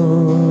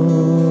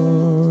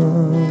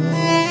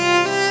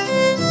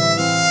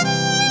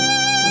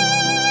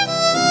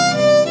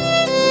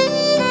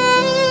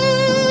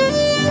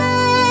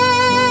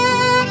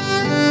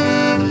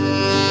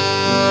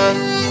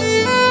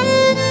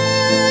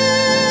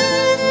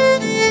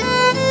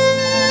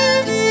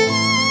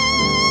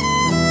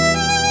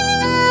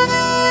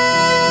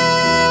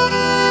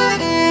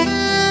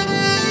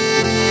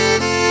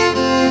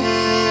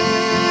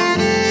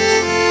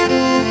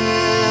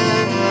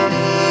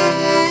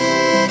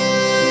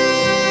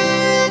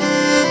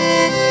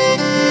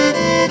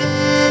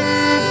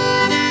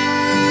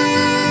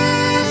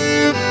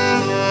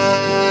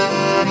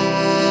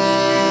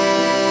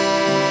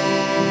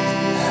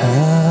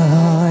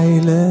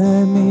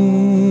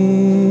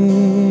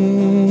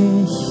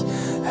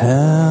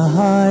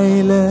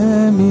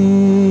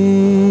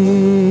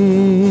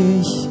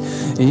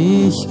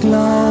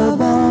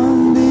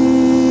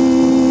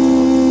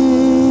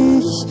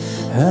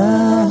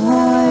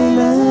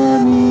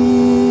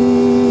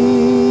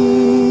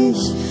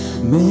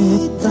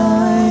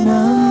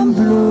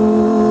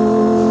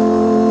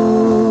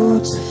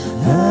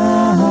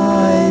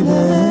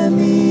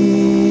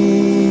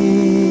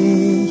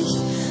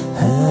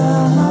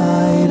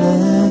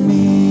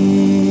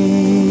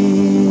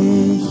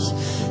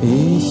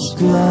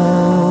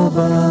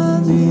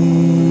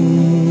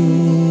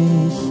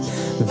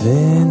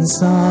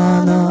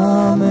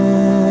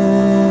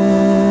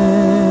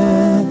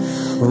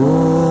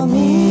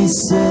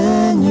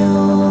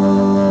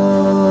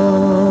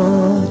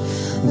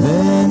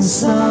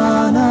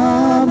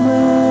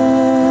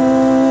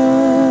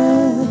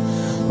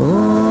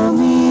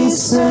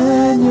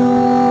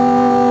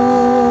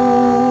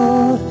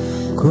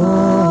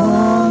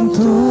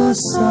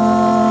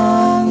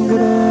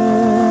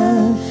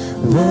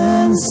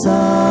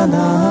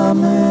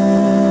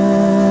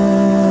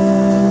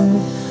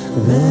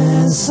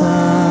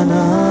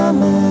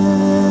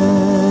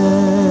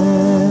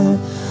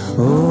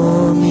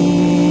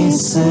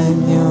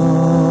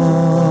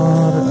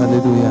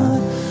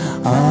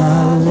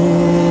 Alleluia.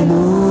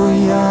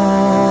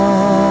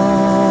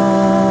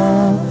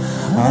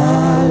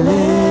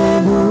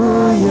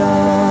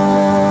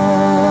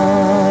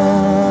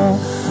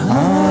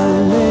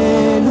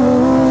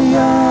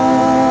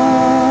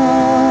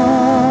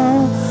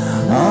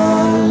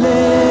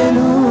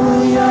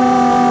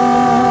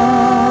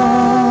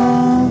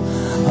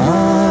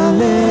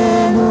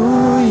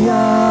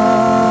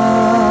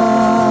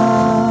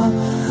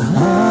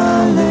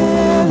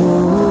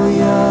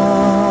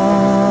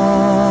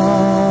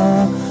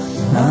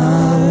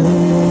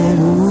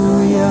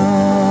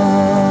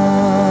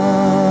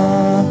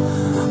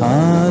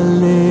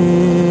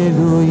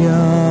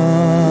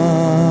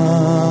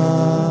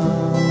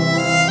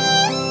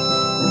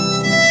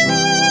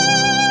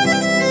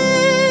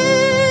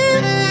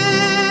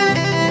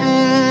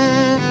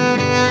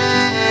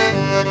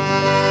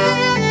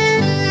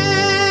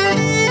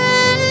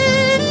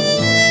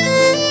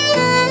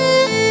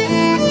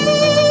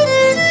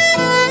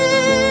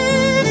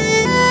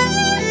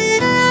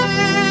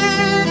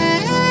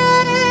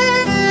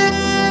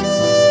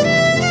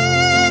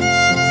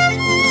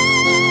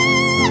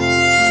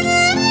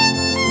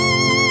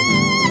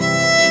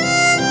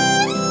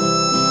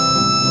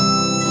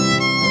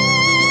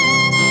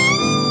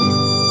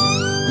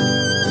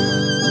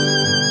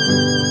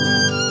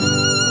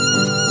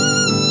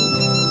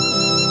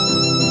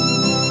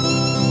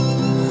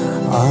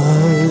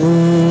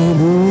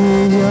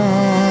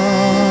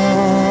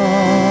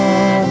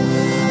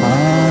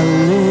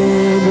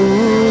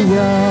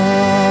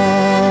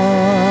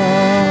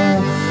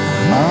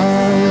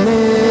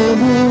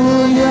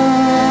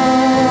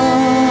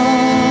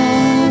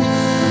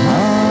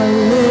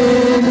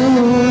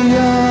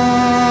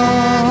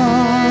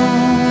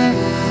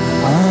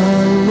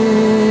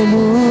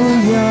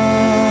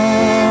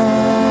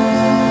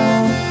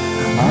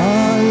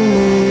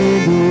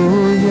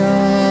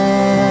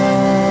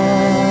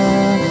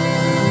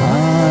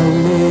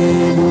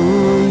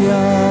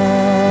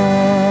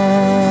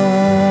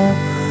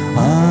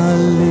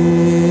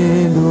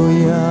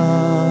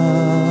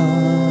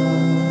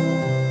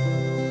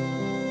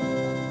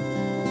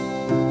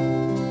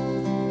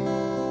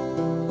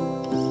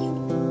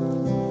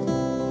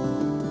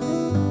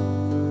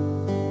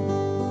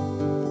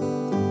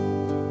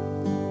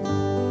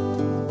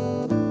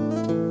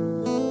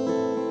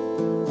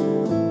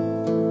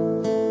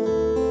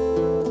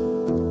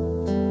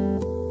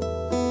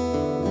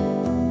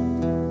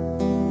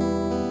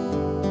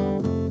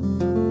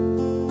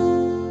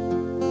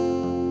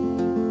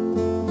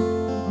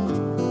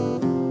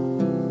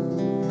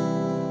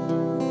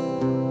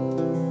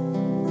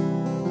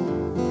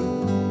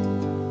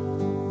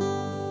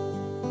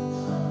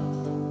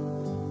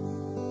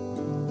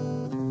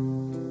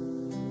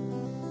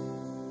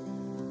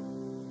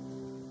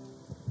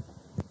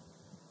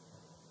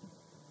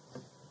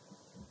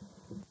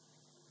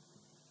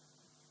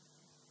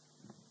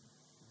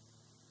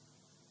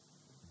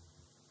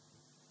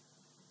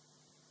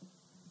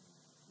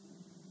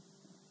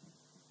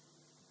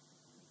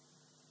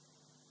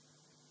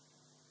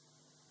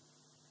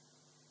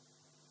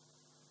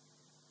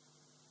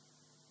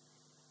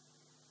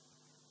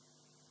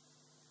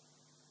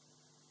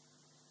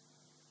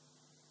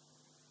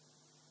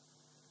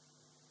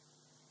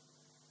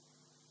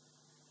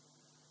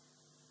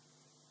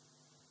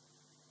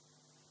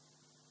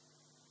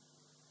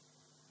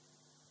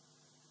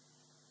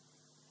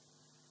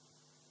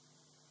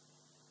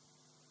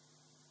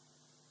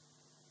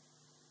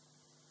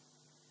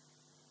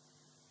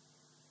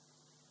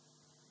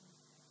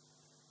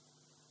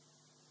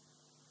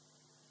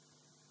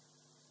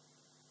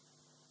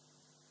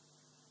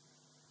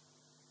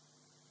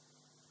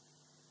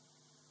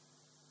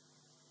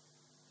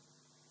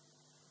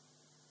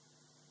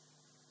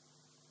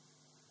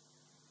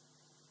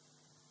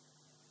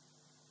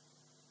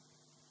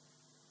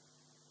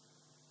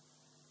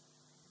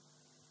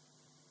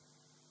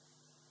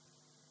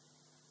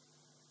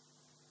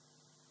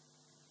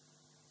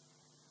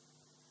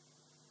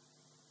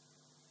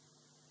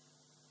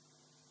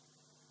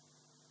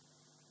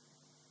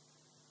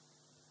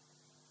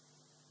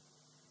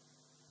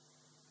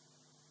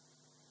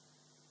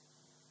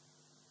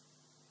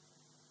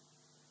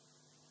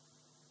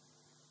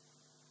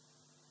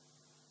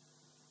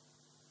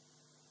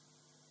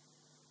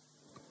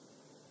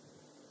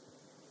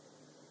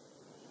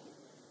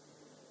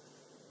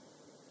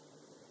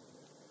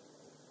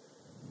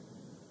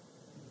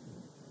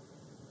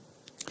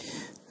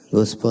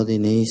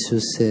 Gospodine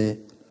Isuse,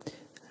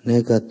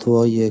 neka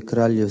Tvoje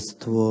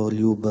kraljevstvo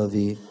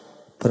ljubavi,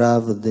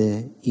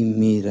 pravde i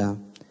mira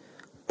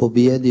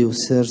pobjedi u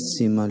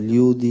srcima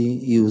ljudi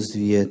i u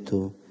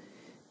svijetu.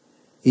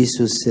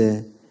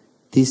 Isuse,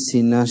 Ti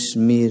si naš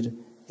mir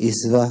i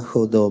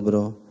svaко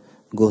dobro,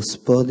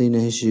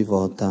 Gospodine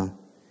života.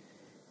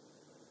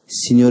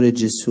 Signore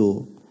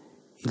Gesù,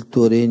 il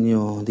tuo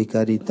regno di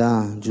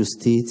carità,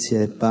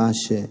 giustizia e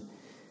pace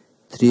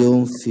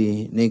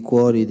trionfi nei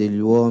cuori degli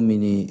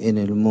uomini e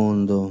nel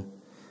mondo.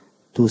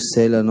 Tu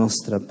sei la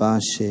nostra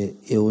pace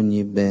e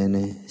ogni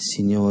bene,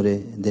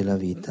 Signore della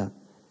vita.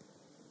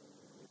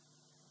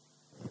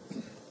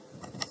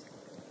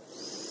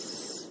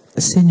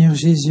 Seigneur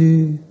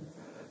Jésus,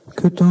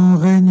 que ton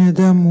règne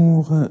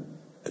d'amour,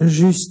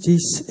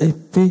 justice et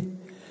paix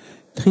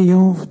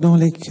triomphe dans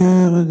les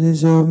cœurs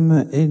des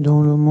hommes et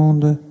dans le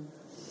monde.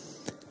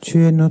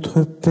 Tu es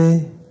notre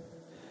paix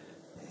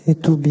et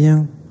tout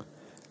bien,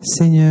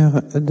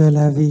 Seigneur de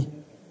la vie.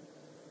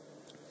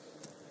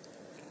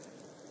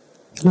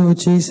 Lord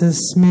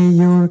Jesus, may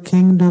your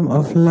kingdom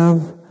of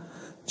love,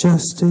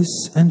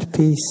 justice and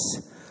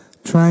peace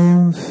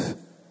triumph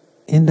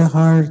in the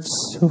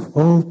hearts of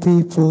all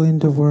people in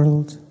the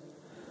world.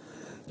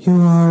 You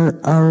are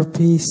our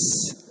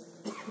peace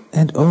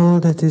and all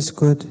that is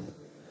good,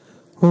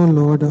 O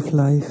Lord of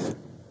life.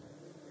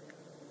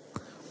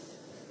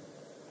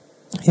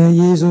 Herr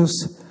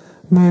Jesus,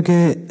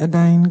 möge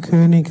dein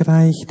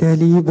Königreich der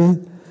Liebe,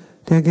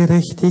 der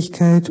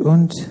Gerechtigkeit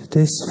und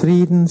des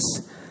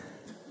Friedens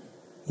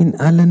in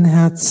allen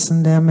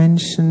Herzen der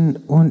Menschen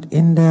und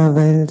in der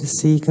Welt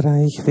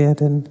siegreich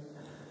werden.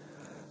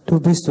 Du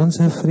bist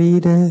unser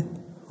Friede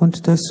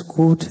und das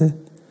Gute,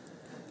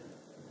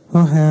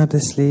 o Herr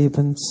des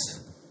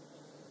Lebens.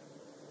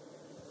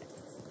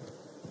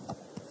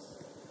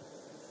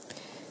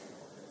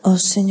 Oh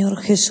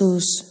Señor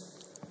Jesús,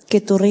 que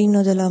tu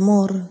reino del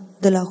amor,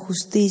 de la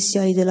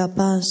justicia y de la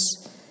paz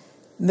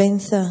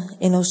venza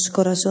en los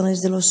corazones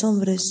de los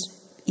hombres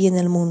y en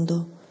el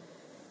mundo.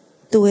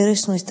 Tú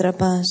eres nuestra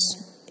paz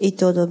y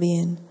todo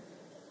bien,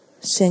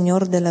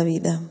 Señor de la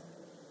vida.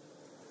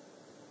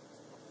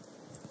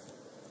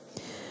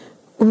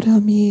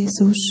 Uram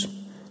Jézus,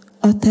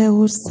 a Te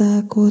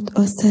országod,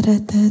 a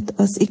szeretet,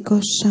 az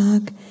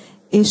igazság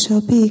és a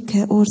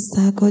béke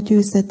országa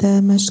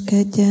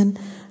győzedelmeskedjen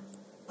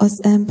az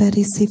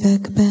emberi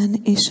szívekben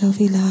és a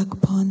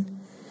világban.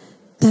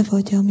 Te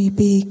vagy a mi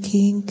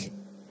békénk,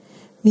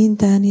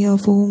 minden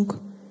javunk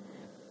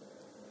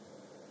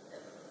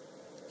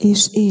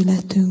és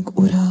életünk,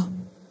 Ura.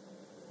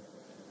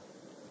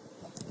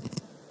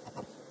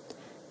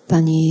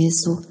 Panie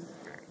Jezu,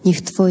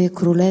 niech Twoje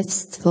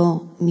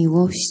królestwo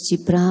miłości,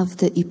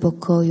 prawdy i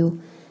pokoju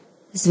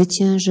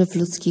zwycięży w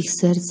ludzkich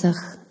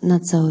sercach na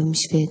całym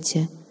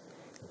świecie.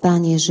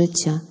 Panie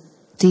życia,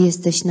 Ty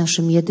jesteś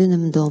naszym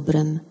jedynym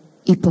dobrem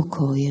i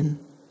pokojem.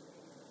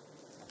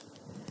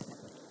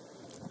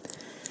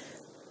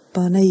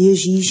 Pane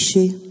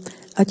Ježíši,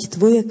 ať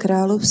Tvoje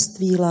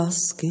království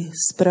lásky,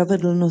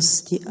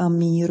 spravedlnosti a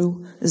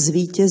míru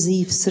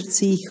zvítězí v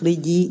srdcích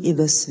lidí i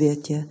ve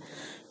světě.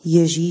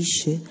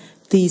 Ježíši,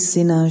 Ty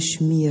jsi náš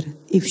mír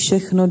i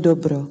všechno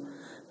dobro,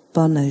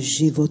 Pane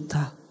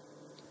života.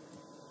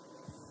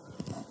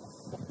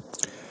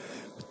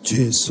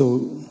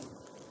 Jesu,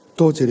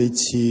 多謝你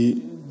賜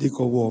呢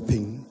個和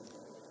平、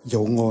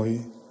友愛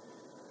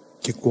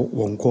嘅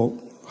王國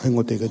喺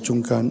我哋嘅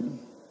中間，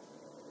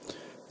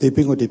你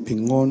俾我哋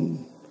平安，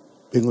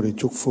俾我哋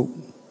祝福，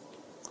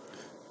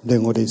你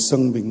係我哋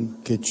生命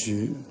嘅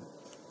主，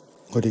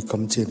我哋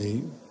感謝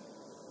你。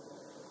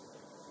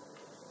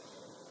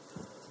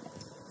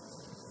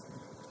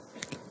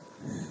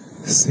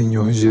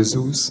Senhor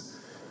Jesus,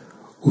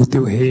 o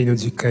teu reino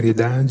de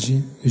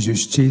caridade,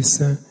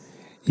 justiça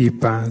e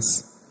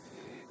paz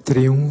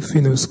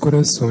triunfe nos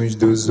corações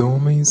dos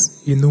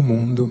homens e no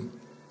mundo.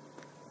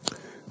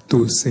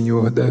 Tu,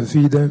 Senhor da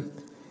vida,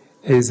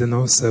 és a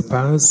nossa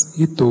paz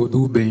e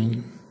todo o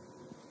bem.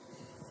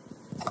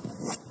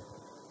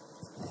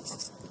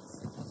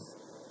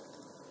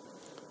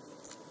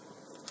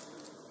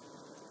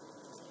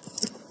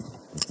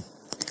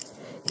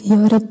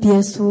 يا رب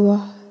يسوع،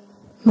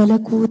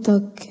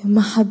 ملكوتك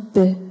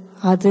محبة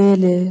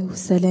عدالة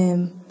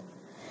وسلام.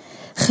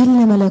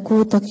 خلي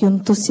ملكوتك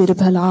ينتصر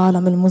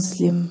بهالعالم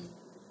المظلم.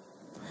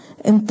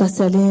 انت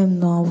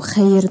سلامنا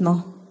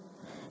وخيرنا،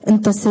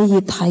 انت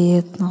سيد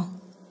حياتنا.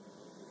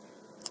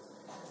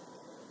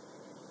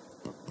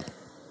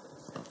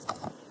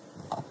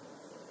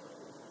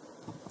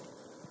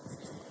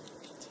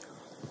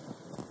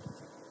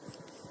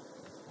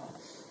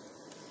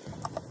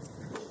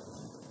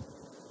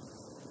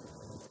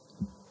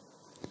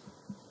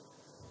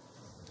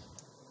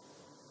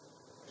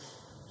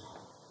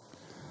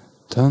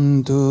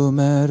 Tantum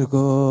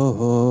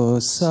ergo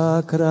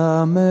sacramentum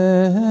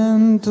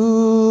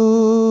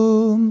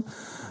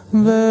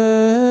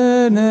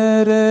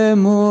veneremur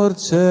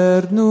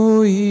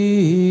cernui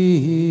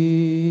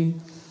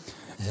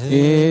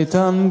et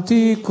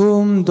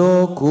antiquum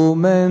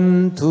documentum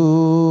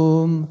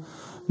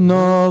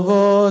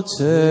novo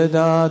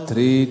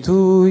cedatri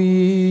tui,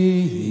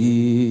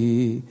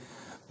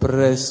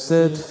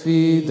 prestet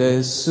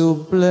fides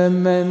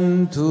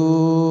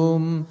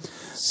supplementum,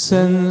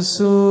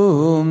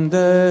 sensum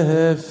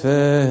defectui.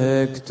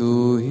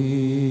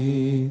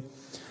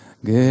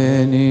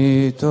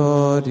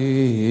 Genitori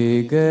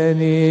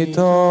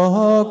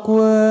genitoque,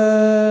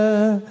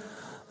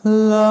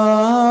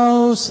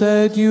 laus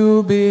et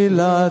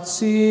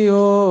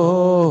jubilatio,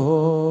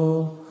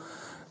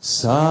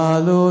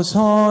 salus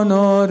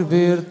honor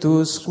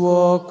virtus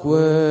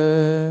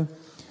quoque,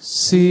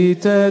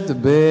 sit et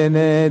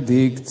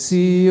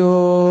benedictio,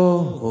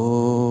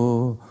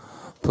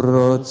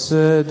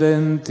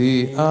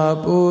 procedenti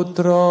ab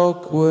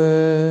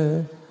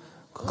utroque,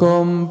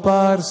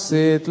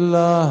 comparsit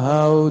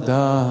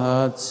laudatio.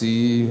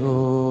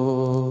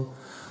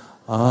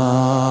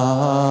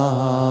 Amen.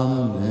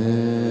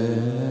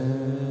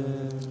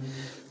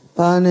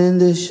 Panem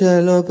de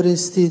cielo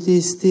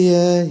prestitis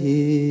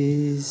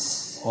eis,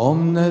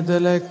 Omne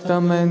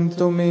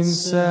delectamentum in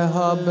se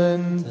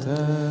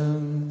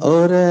habentem.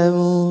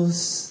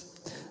 oremus.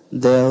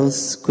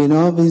 Deus, qui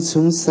nobis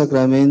sum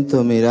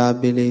sacramento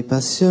mirabili,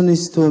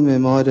 passionis tua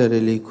memoria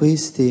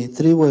reliquisti,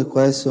 tribue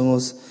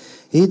quesumus,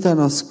 ita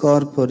nos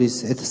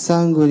corporis et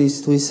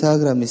sanguinis tui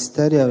sacra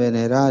mysteria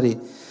venerari,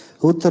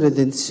 ut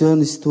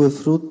redemptionis tue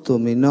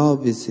fructum in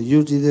nobis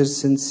iudider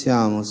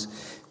sensiamus,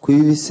 qui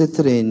vivis et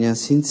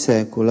regnas in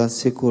saecula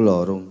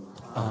saeculorum.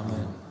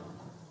 Amen.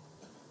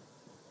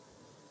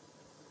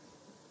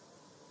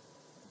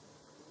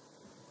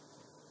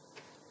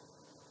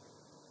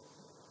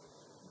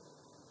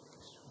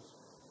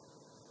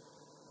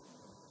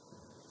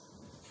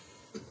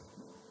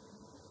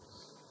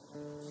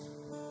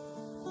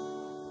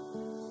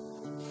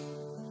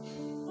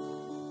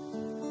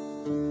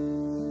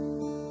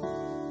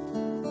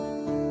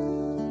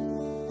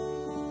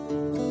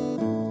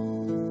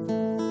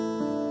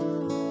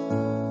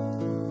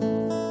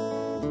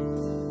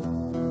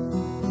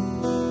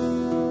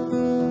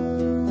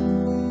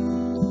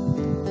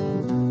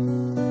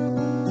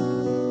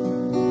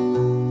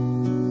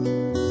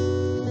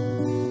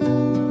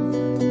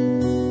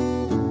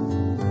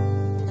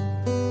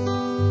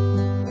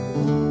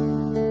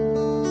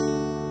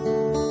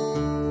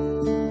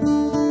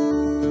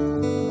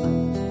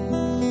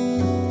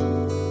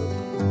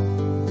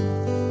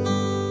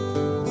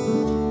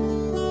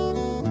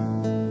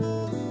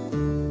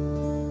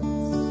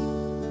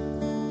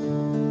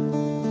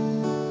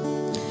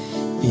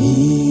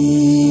 Jesus.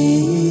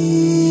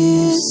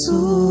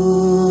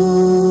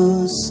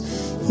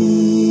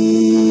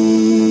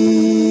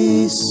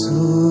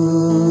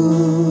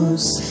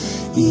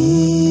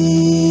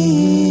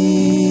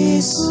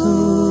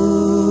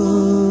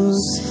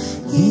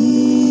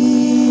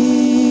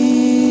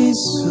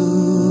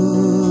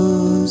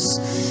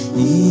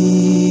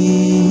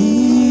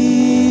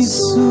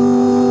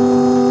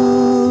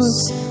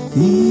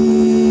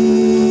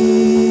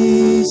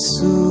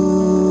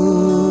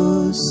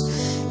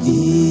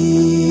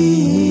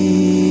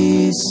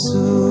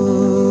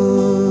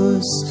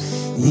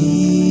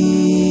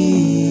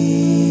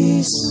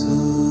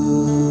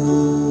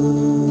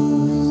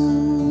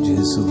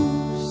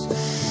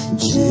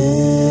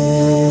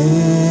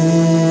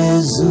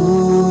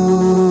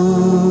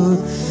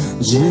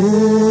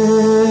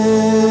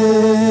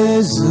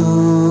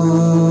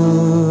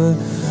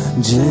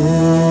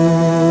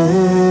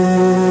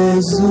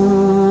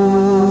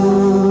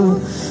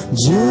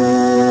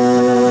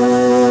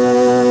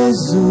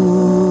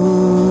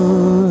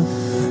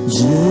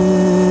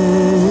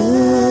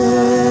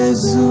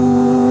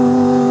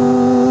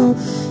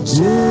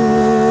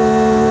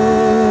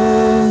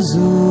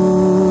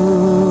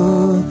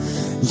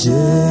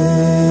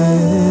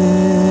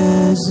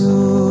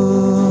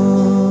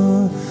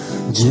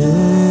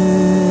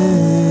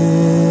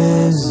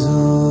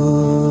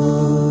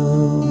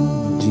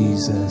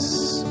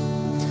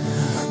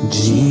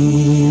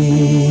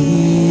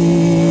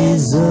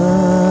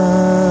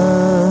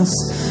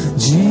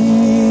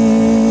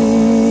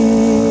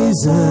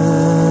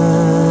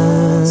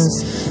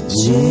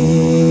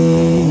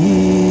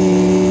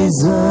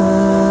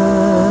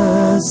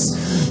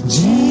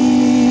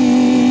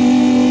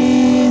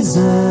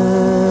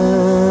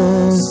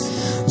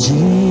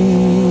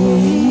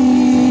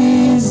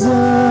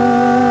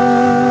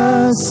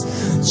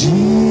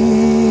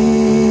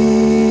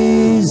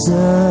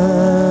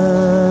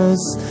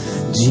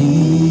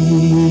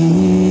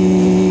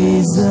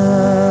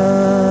 'Jesus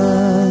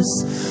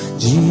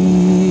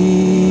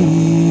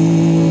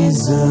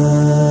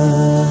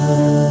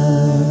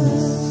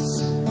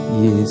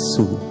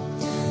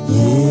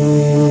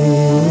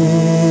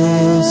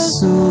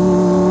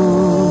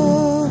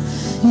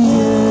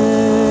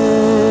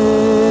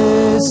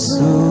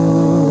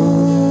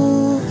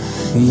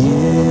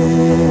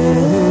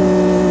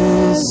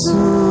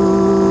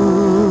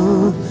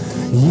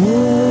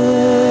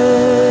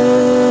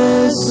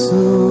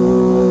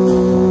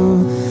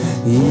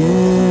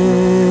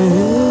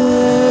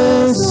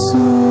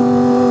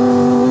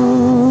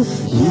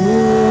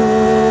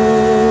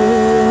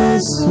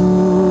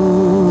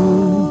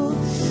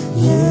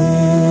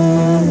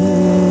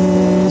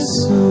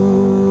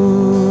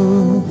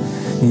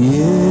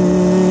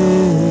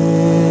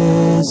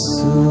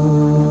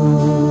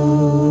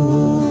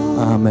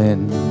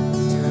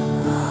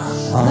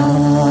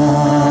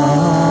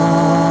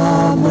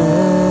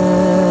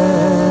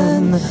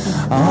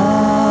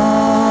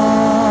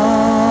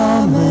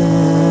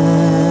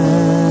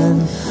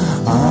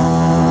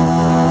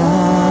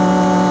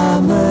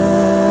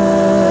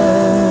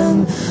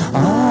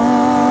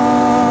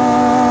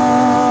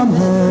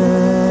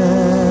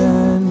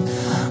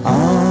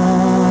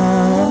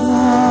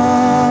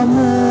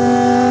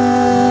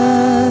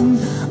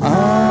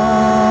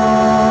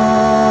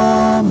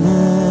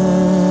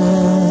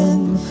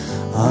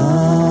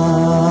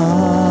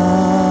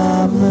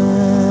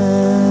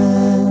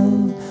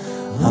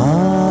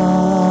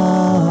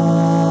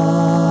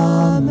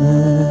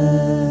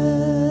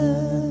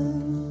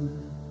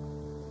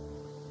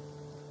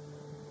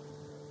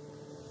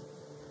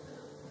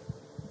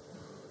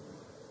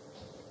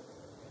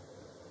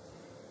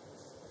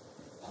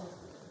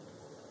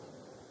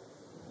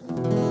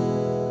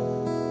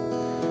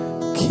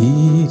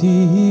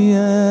Kyrie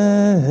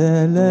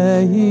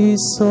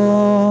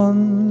eleison.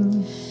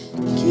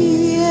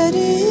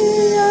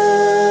 Kyrie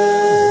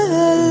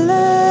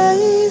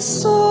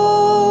eleison.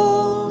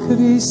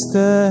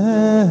 Christe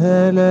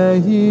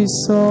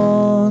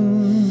eleison.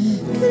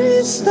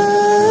 Christe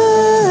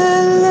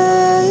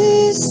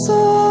eleison.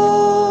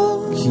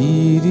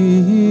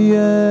 Kyrie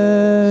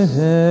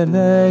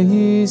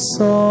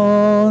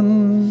eleison.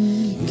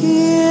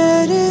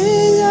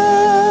 Kyrie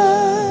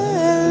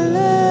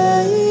eleison.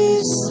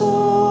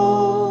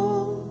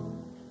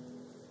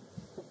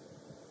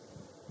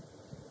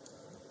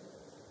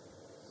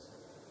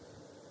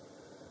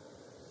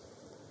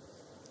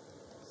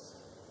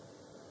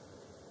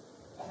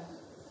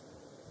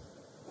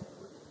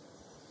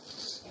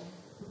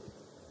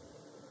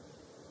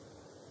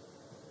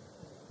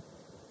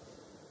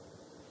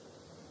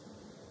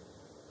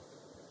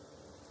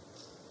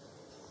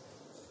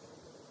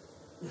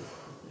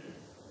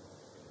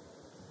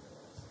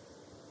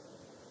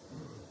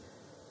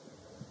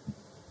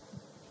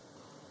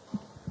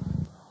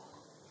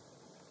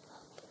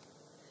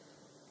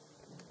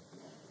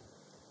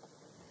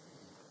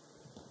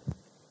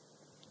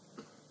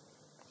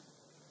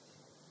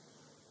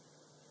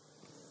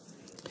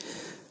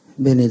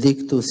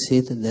 Benedictus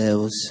sit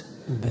Deus,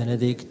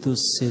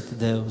 Benedictus sit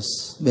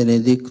Deus,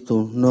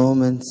 benedictum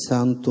nomen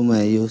sanctum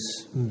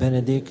eius,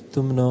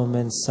 benedictum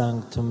nomen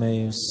sanctum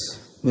eius,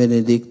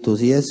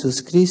 benedictus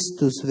Iesus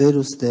Christus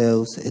verus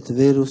Deus et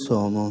verus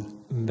homo,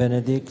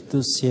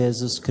 benedictus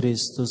Iesus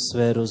Christus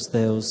verus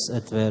Deus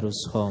et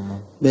verus homo,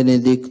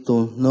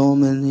 benedictum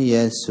nomen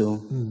Iesu,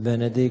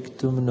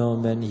 benedictum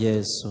nomen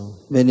Iesu,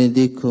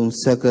 benedictum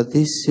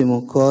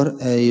sacratissimum cor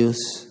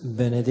eius,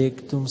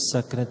 benedictum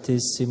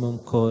sacratissimum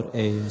cor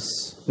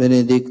eius,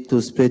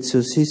 benedictus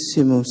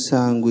preciosissimum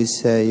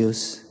sanguis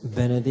eius,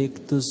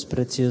 benedictus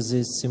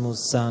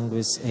preciosissimus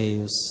sanguis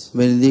eius,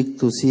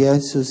 benedictus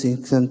Iesus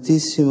in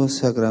sanctissimo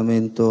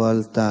sacramento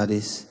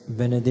altaris,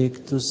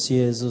 benedictus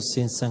Iesus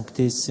in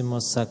sanctissimo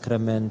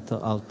sacramento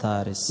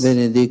altaris,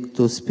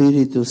 benedictus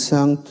Spiritus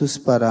Sanctus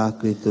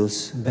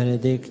Paraclitus,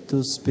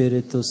 benedictus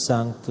Spiritus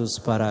Sanctus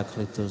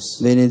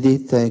Paraclitus,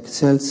 benedicta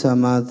excelsa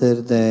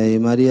Mater Dei,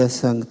 Maria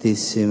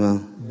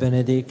Sanctissima,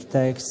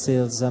 benedicta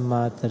excelsa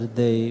Mater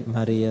Dei,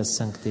 Maria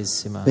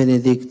Sanctissima,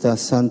 benedicta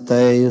Santa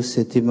eius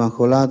et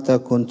Immaculata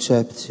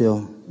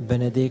Conceptio,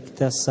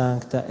 benedicta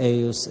Sancta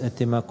eius et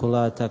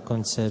Immaculata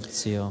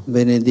Conceptio,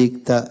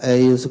 benedicta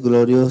eius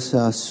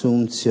gloriosa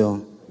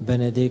Assumptio,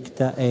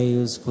 benedicta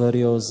eius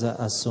gloriosa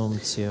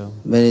Assumptio,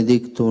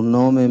 benedictum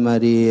nomen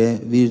Mariae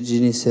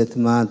Virginis et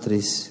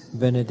Matris,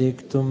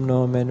 benedictum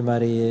nomen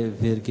Mariae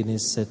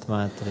Virginis et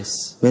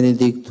Matris,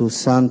 benedictus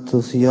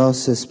Sanctus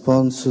Iosef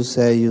Sponsus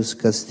eius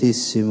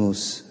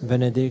Castissimus,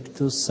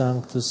 benedictus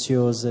Sanctus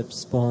Iosef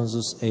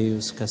Sponsus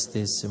eius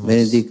Castissimus,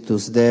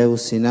 benedictus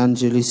Deus in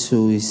angelis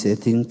suis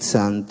et in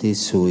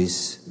sanctis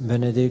suis,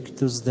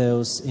 benedictus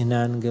Deus in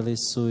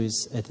angelis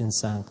suis et in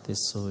sanctis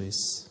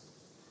suis.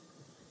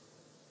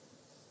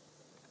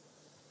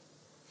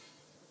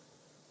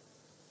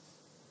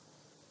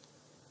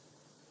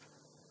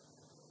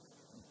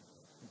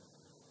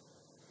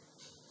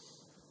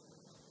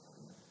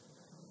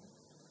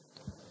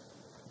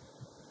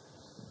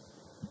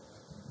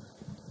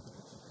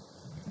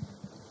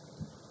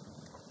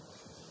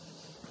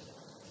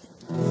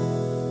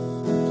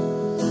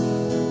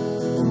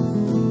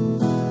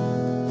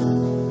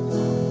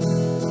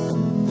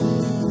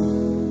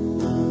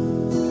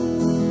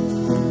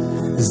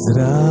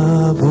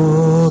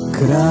 Zdravo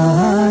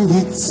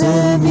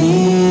kraljice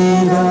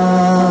mira,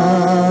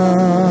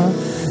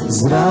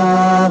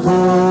 zdravo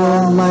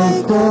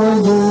majko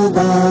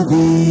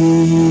ljubavi,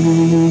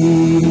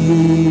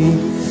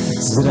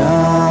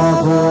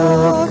 zdravo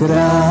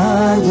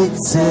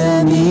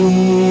kraljice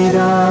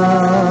mira,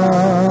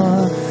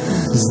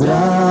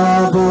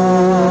 zdravo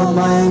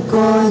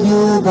majko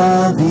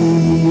ljubavi,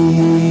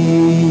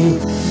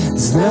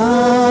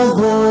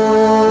 zdravo,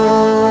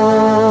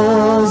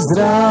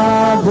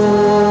 zdravo,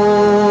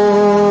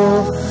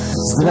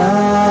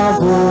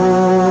 zdravo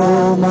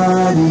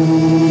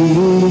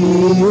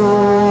Marijo,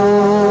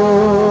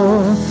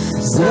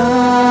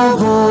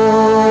 zdravo,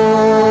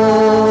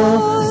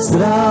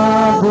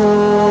 zdravo,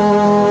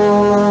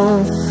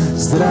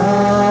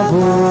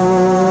 zdravo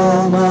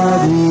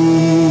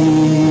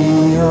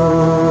Marijo,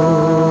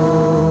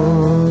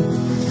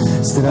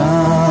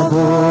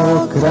 zdravo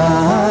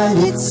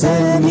kraljice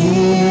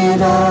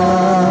mira,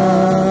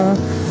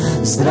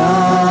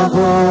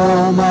 zdravo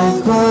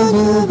majko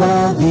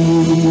ljubavi,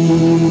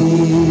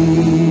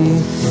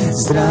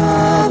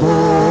 zdravo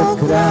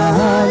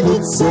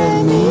kraljice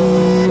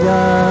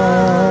mira,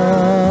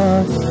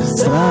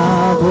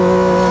 zdravo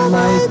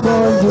majko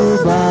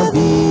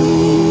ljubavi,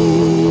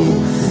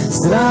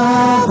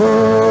 zdravo,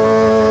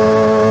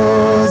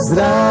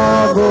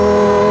 zdravo,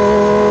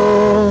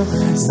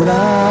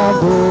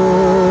 zdravo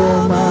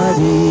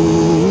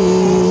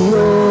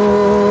Marijo,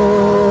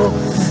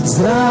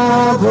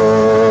 zdravo,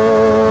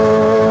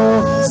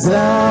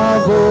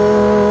 zdravo,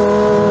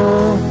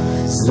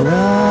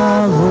 zdravo.